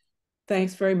forward.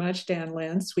 Thanks very much, Dan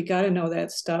Lenz. We got to know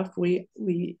that stuff. We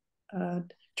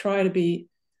try to be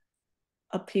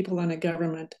a people in a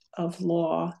government of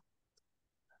law.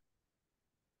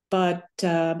 But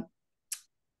Annemarie,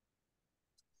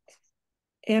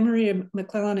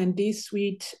 McCllelan, and D.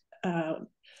 Sweet,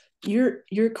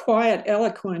 your quiet,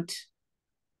 eloquent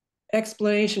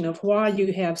explanation of why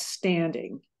you have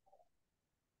standing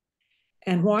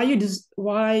and why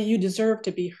you deserve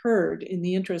to be heard in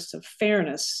the interest of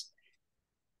fairness,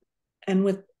 and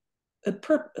with the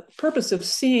purpose of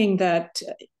seeing that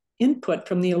input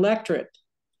from the electorate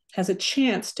has a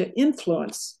chance to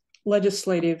influence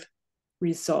legislative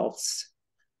results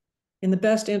in the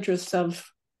best interests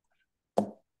of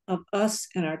us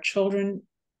and our children,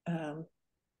 who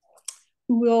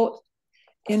will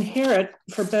inherit,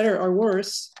 for better or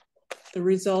worse, the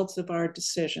results of our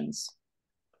decisions.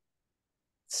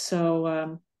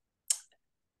 So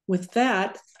with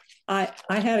that, I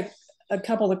had a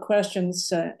couple of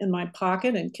questions in my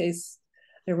pocket in case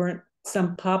there weren't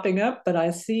some popping up, but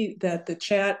I see that the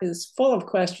chat is full of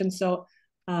questions. So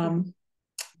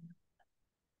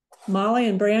Molly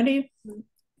and Brandy?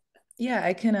 Yeah,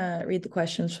 I can read the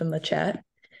questions from the chat.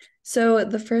 So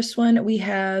the first one we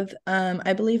have,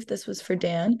 I believe this was for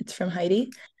Dan. It's from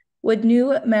Heidi. Would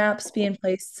new maps be in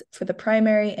place for the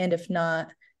primary? And if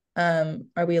not,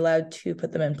 are we allowed to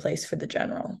put them in place for the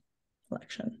general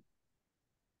election?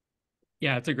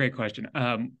 Yeah, it's a great question.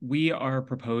 We are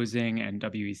proposing, and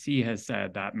WEC has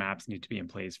said that maps need to be in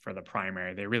place for the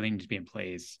primary. They really need to be in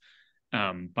place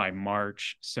by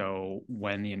March. So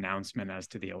when the announcement as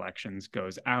to the elections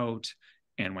goes out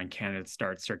and when candidates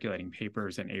start circulating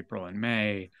papers in April and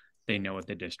May, they know what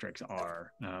the districts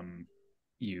are.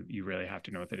 You really have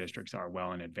to know what the districts are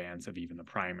well in advance of even the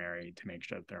primary to make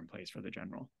sure that they're in place for the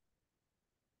general.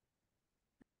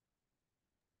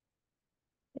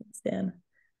 Thanks, Dan.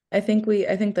 I think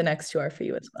the next two are for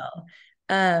you as well.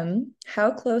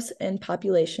 How close in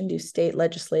population do state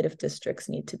legislative districts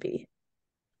need to be?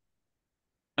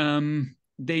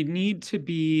 They need to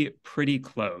be pretty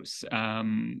close.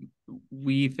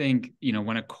 We think,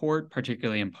 when a court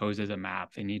particularly imposes a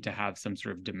map, they need to have some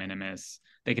sort of de minimis.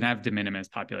 They can have de minimis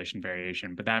population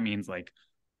variation, but that means like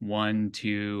 1%,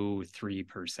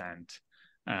 2%,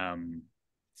 3%.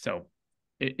 So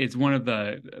it's one of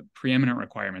the preeminent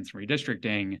requirements for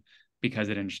redistricting, because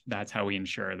that's how we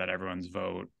ensure that everyone's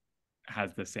vote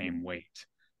has the same weight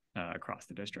across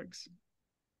the districts.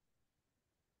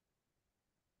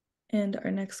 And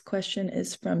our next question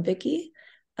is from Vicky.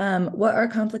 What are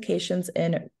complications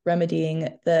in remedying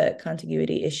the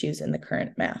contiguity issues in the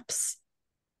current maps?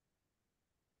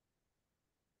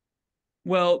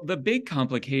 Well, the big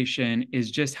complication is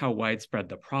just how widespread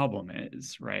the problem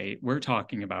is, right? We're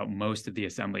talking about most of the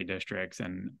assembly districts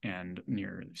and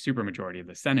near supermajority of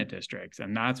the Senate districts.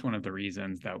 And that's one of the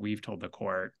reasons that we've told the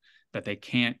court that they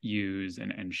can't use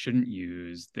and shouldn't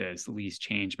use this least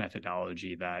change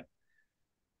methodology that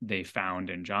they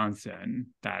found in Johnson.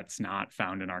 That's not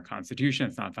found in our Constitution.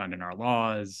 It's not found in our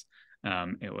laws.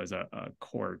 It was a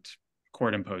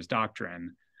court-imposed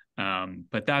doctrine.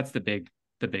 But that's the big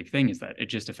thing, is that it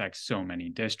just affects so many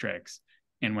districts.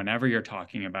 And whenever you're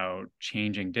talking about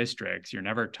changing districts, you're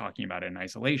never talking about it in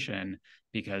isolation,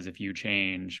 because if you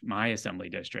change my assembly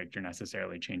district, you're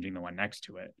necessarily changing the one next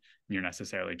to it, and you're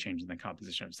necessarily changing the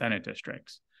composition of Senate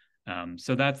districts.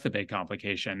 So that's the big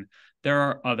complication. There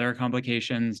are other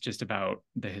complications just about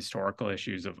the historical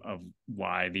issues of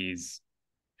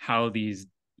how these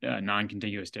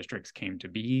non-contiguous districts came to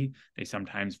be. They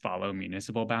sometimes follow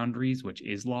municipal boundaries, which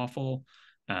is lawful.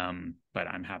 But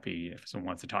I'm happy if someone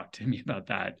wants to talk to me about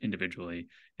that individually.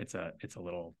 It's a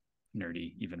little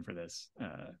nerdy even for this,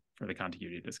 for the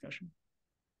contiguity discussion.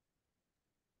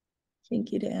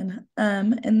 Thank you, Dan.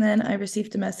 And then I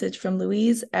received a message from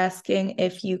Louise asking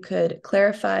if you could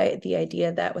clarify the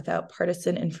idea that without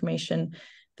partisan information,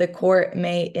 the court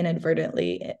may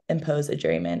inadvertently impose a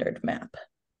gerrymandered map.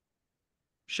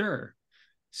 Sure.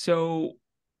 So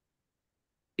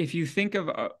if you think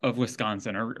of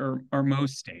Wisconsin or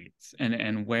most states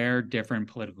and where different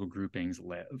political groupings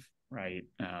live, right?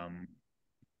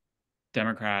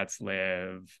 Democrats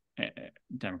live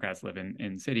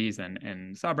in cities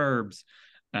and suburbs.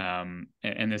 And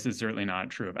this is certainly not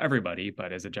true of everybody,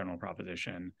 but as a general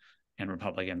proposition. And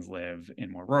Republicans live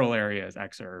in more rural areas,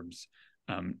 exurbs,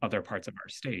 other parts of our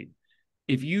state.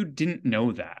 If you didn't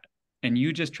know that, and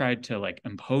you just tried to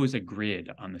impose a grid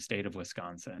on the state of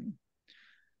Wisconsin,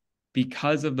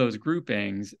 because of those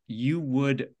groupings, you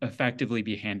would effectively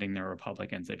be handing the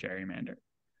Republicans a gerrymander.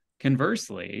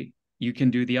 Conversely, you can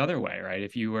do the other way, right?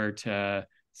 If you were to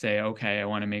say, okay, I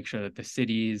want to make sure that the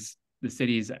cities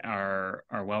are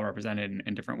well represented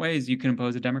in different ways, you can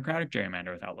impose a Democratic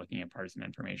gerrymander without looking at partisan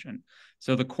information.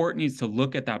 So the court needs to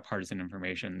look at that partisan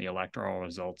information, the electoral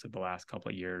results of the last couple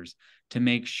of years, to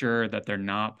make sure that they're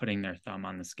not putting their thumb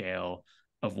on the scale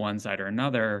of one side or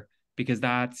another, because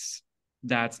that's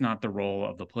not the role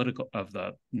of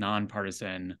the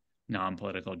nonpartisan,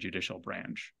 non-political judicial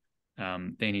branch.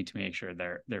 They need to make sure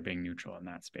they're being neutral in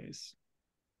that space.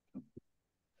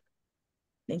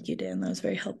 Thank you, Dan. That was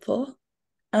very helpful.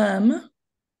 One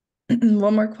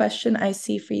more question I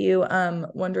see for you.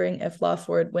 Wondering if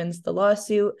Lawford wins the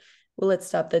lawsuit, will it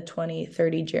stop the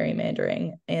 2030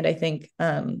 gerrymandering? And I think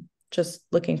just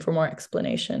looking for more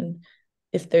explanation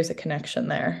if there's a connection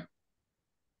there.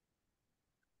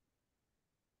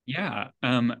 Yeah,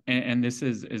 and this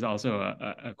is also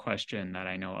a question that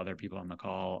I know other people on the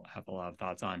call have a lot of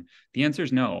thoughts on. The answer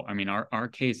is no. I mean, our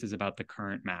case is about the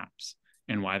current maps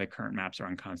and why the current maps are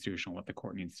unconstitutional, what the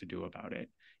court needs to do about it.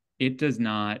 It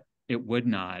would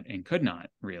not and could not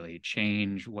really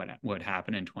change what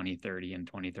happened in 2030 and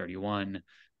 2031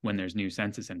 when there's new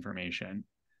census information.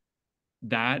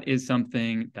 That is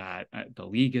something that the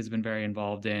League has been very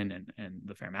involved in, and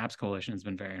the Fair Maps Coalition has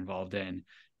been very involved in.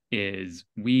 Is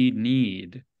we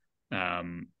need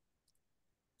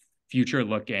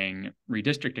future-looking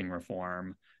redistricting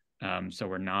reform, so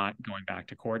we're not going back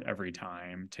to court every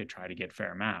time to try to get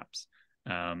fair maps.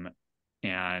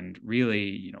 And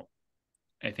really,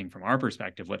 I think from our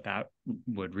perspective, what that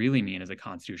would really mean is a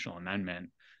constitutional amendment,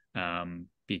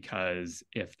 because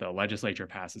if the legislature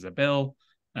passes a bill,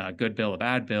 a good bill, a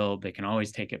bad bill, they can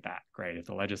always take it back, right? If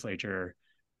the legislature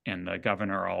and the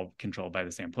governor are all controlled by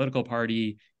the same political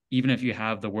party, even if you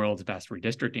have the world's best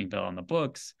redistricting bill on the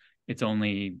books, it's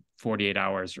only 48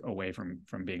 hours away from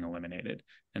being eliminated,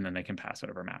 and then they can pass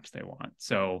whatever maps they want.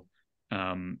 So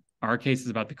our case is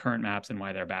about the current maps and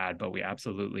why they're bad, but we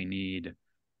absolutely need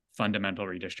fundamental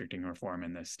redistricting reform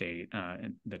in this state,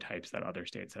 and the types that other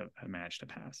states have managed to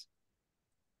pass.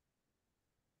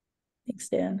 Thanks,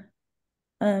 Dan.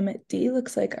 Dee,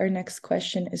 looks like our next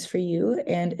question is for you,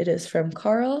 and it is from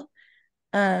Carl.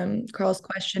 Carl's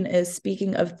question is,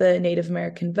 speaking of the Native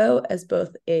American vote as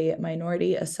both a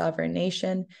minority, a sovereign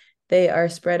nation, they are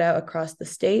spread out across the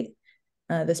state.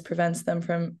 This prevents them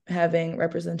from having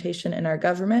representation in our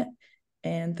government.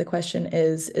 And the question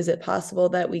is it possible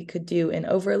that we could do an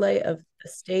overlay of a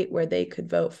state where they could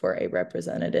vote for a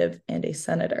representative and a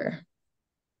senator?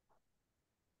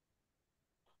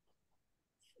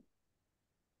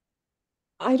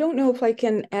 I don't know if I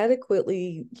can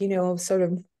adequately, sort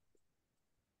of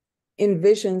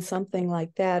envision something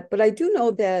like that, but I do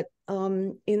know that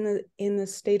in the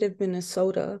state of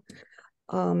Minnesota,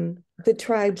 the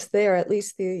tribes there, at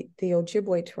least the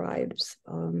Ojibwe tribes,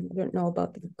 I don't know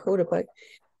about the Dakota, but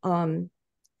the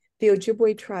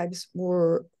Ojibwe tribes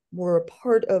were a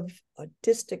part of a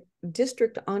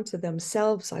district unto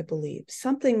themselves, I believe.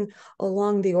 Something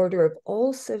along the order of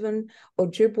all 7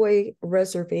 Ojibwe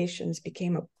reservations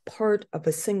became a part of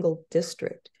a single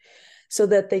district so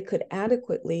that they could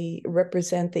adequately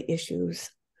represent the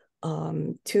issues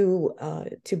to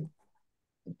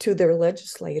their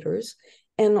legislators.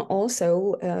 And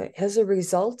also, as a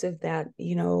result of that,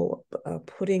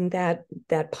 putting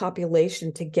that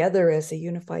population together as a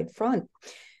unified front,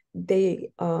 they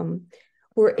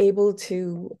were able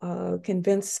to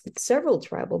convince several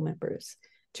tribal members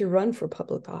to run for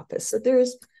public office. So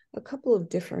there's a couple of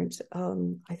different,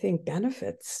 I think,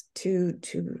 benefits to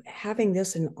having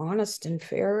this an honest and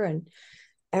fair and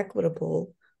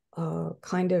equitable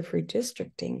kind of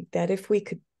redistricting, that if we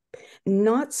could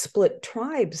not split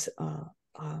tribes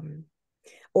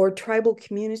or tribal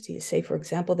communities, say, for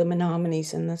example, the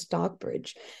Menominees and the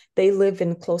Stockbridge, they live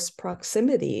in close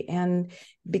proximity. And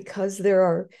because there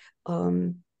are,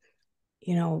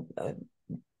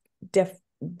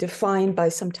 defined by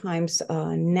sometimes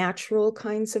natural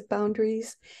kinds of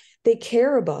boundaries, they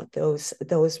care about those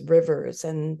rivers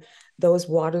and those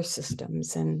water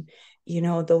systems and,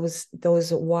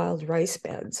 those wild rice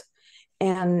beds.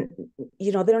 And,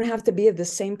 they don't have to be of the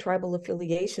same tribal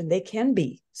affiliation. They can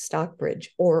be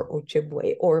Stockbridge or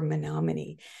Ojibwe or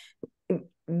Menominee,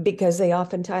 because they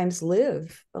oftentimes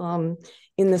live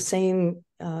in the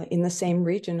same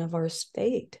region of our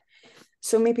state.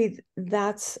 So maybe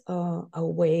that's a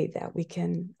way that we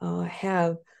can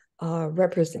have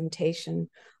representation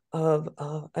of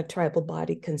a tribal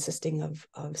body consisting of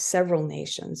several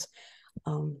nations.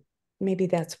 Maybe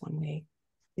that's one way.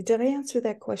 Did I answer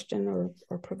that question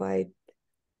or provide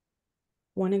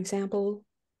one example?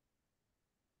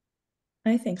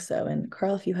 I think so. And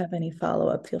Carl, if you have any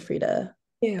follow-up, feel free to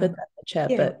put that in the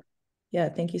chat. But yeah,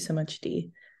 thank you so much,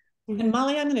 Dee. And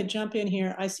Molly, I'm going to jump in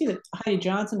here. I see that Heidi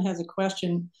Johnson has a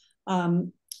question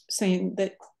saying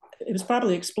that it was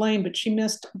probably explained, but she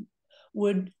missed,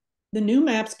 would the new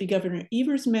maps be Governor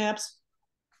Evers' maps?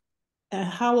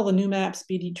 How will the new maps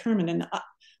be determined? And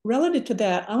relative to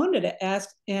that, I wanted to ask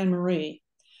Annemarie,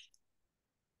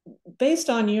 based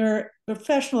on your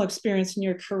professional experience in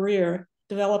your career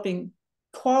developing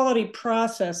quality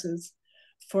processes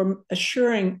for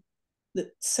assuring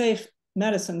that safe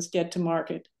medicines get to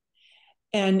market,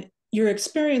 and your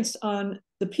experience on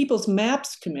the People's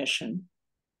Maps Commission,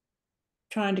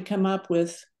 trying to come up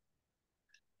with,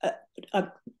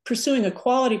 pursuing a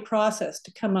quality process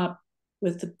to come up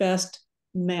with the best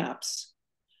maps.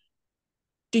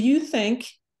 Do you think,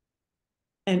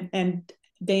 and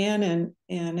Dan and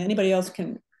anybody else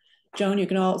can, Joan, you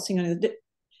can all sing on it,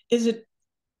 is it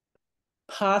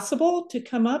possible to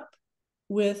come up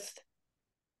with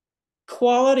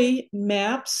quality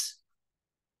maps?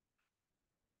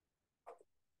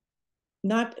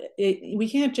 We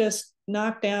can't just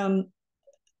knock down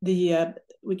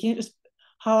we can't just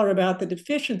holler about the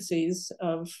deficiencies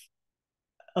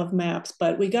of maps,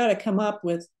 but we got to come up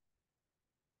with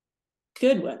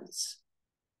good ones.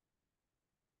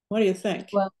 What do you think?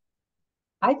 Well,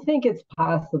 I think it's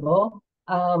possible,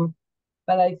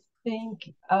 but I think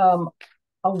a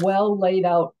well laid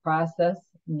out process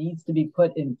needs to be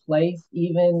put in place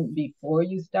even before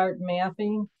you start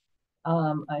mapping.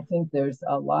 I think there's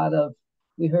a lot of,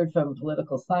 we heard from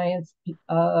political science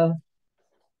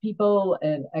people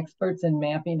and experts in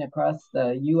mapping across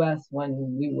the US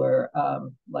when we were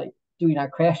like doing our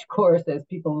crash course as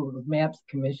People's Maps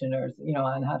commissioners,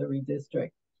 on how to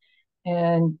redistrict.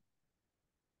 And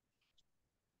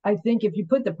I think if you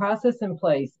put the process in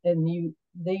place and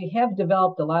they have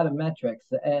developed a lot of metrics,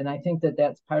 and I think that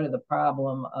that's part of the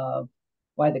problem of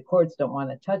why the courts don't want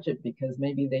to touch it, because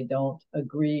maybe they don't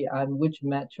agree on which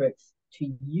metrics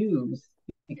to use,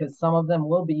 because some of them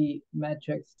will be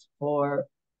metrics for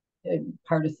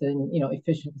partisan,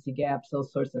 efficiency gaps,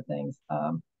 those sorts of things.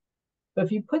 But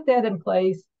if you put that in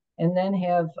place and then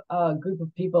have a group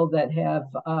of people that have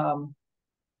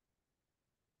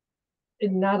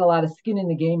not a lot of skin in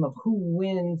the game of who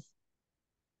wins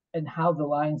and how the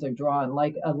lines are drawn,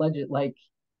 like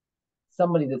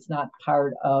somebody that's not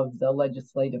part of the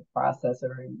legislative process,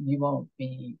 or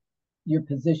your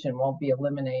position won't be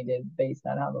eliminated based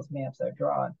on how those maps are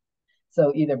drawn.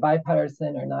 So either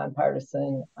bipartisan or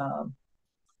nonpartisan,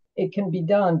 it can be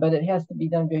done, but it has to be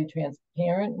done very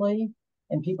transparently,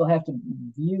 and people have to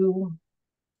view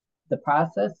the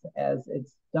process as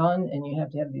it's done, and you have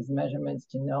to have these measurements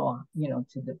to know,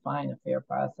 to define a fair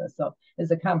process. So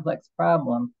it's a complex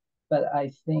problem, but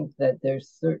I think that there's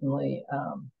certainly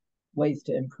ways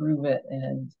to improve it.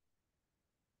 And,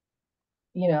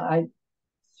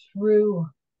 through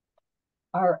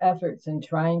our efforts in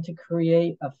trying to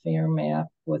create a fair map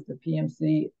with the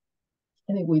PMC,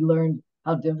 I think we learned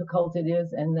how difficult it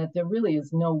is, and that there really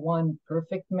is no one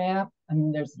perfect map. I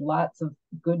mean, there's lots of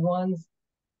good ones.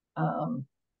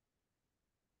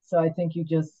 So I think we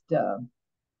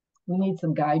need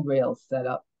some guide rails set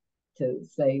up to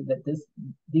say that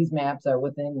these maps are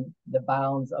within the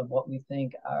bounds of what we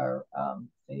think are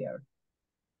fair.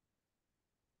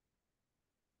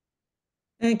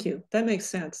 Thank you. That makes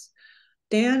sense.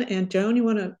 Dan and Joan, you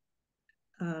want to,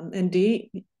 and Dee,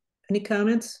 any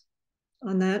comments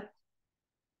on that?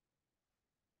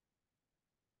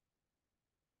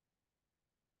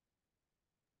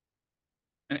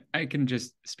 I can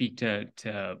just speak to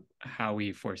how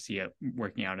we foresee it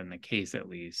working out in the case, at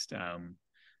least.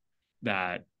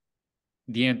 That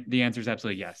the answer is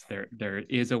absolutely yes. There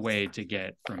is a way to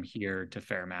get from here to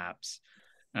fair maps.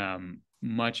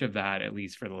 Much of that, at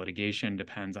least for the litigation,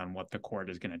 depends on what the court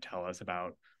is going to tell us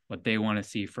about what they want to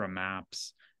see from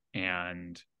maps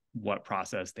and what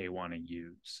process they want to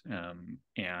use.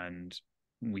 And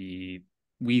we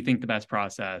think the best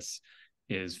process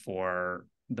is for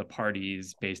the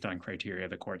parties, based on criteria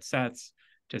the court sets,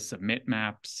 to submit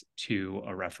maps to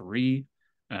a referee,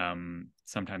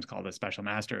 sometimes called a special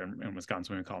master. In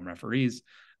Wisconsin, we call them referees,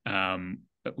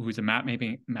 who's a map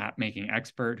making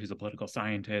expert, who's a political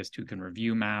scientist, who can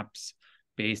review maps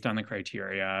based on the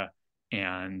criteria,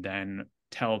 and then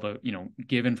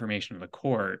give information to the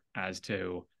court as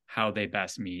to how they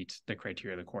best meet the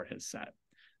criteria the court has set.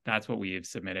 That's what we have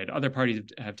submitted. Other parties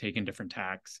have taken different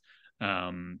tacks,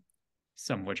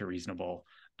 some of which are reasonable,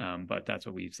 but that's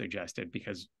what we've suggested,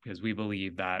 because we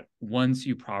believe that once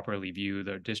you properly view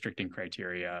the districting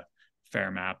criteria, fair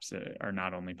maps are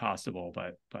not only possible,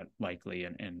 but likely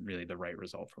and really the right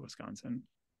result for Wisconsin.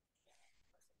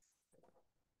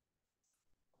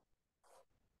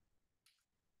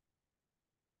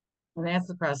 And that's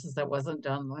the process that wasn't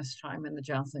done last time in the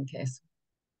Johnson case.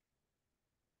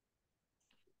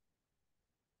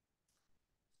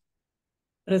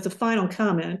 But as a final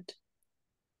comment,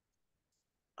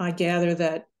 I gather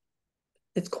that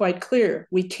it's quite clear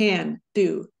we can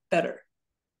do better.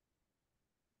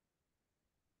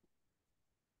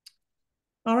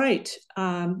 All right.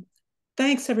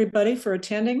 Thanks, everybody, for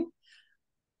attending.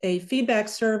 A feedback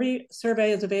survey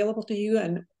is available to you,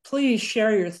 and please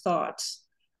share your thoughts.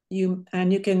 You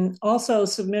can also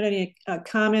submit any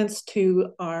comments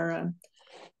to our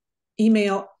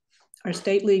email, our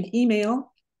State League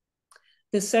email.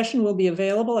 This session will be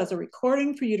available as a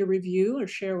recording for you to review or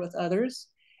share with others.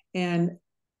 And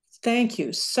thank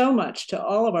you so much to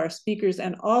all of our speakers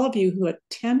and all of you who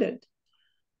attended.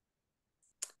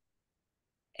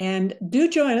 And do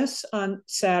join us on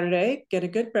Saturday, get a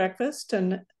good breakfast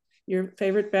and your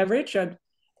favorite beverage,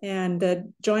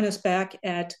 and join us back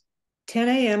at 10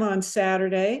 a.m. on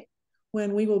Saturday,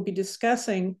 when we will be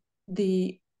discussing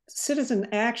the citizen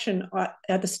action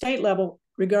at the state level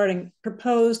regarding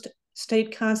proposed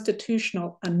state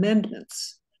constitutional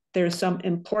amendments. There are some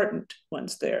important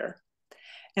ones there.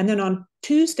 And then on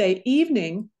Tuesday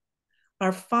evening,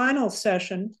 our final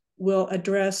session will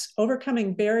address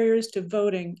overcoming barriers to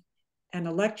voting and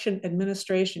election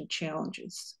administration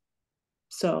challenges.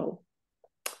 So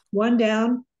 1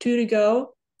 down, 2 to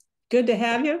go. Good to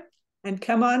have you, and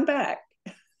come on back.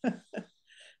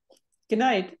 Good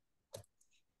night.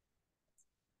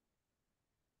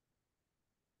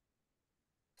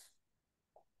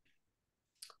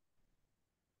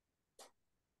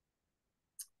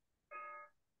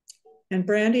 And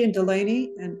Brandy and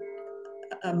Delaney and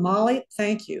Molly,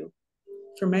 thank you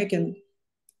for making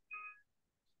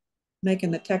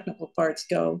the technical parts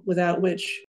go, without which